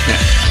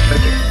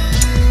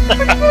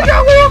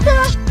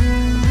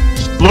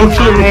 Looks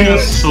like we're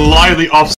slightly off.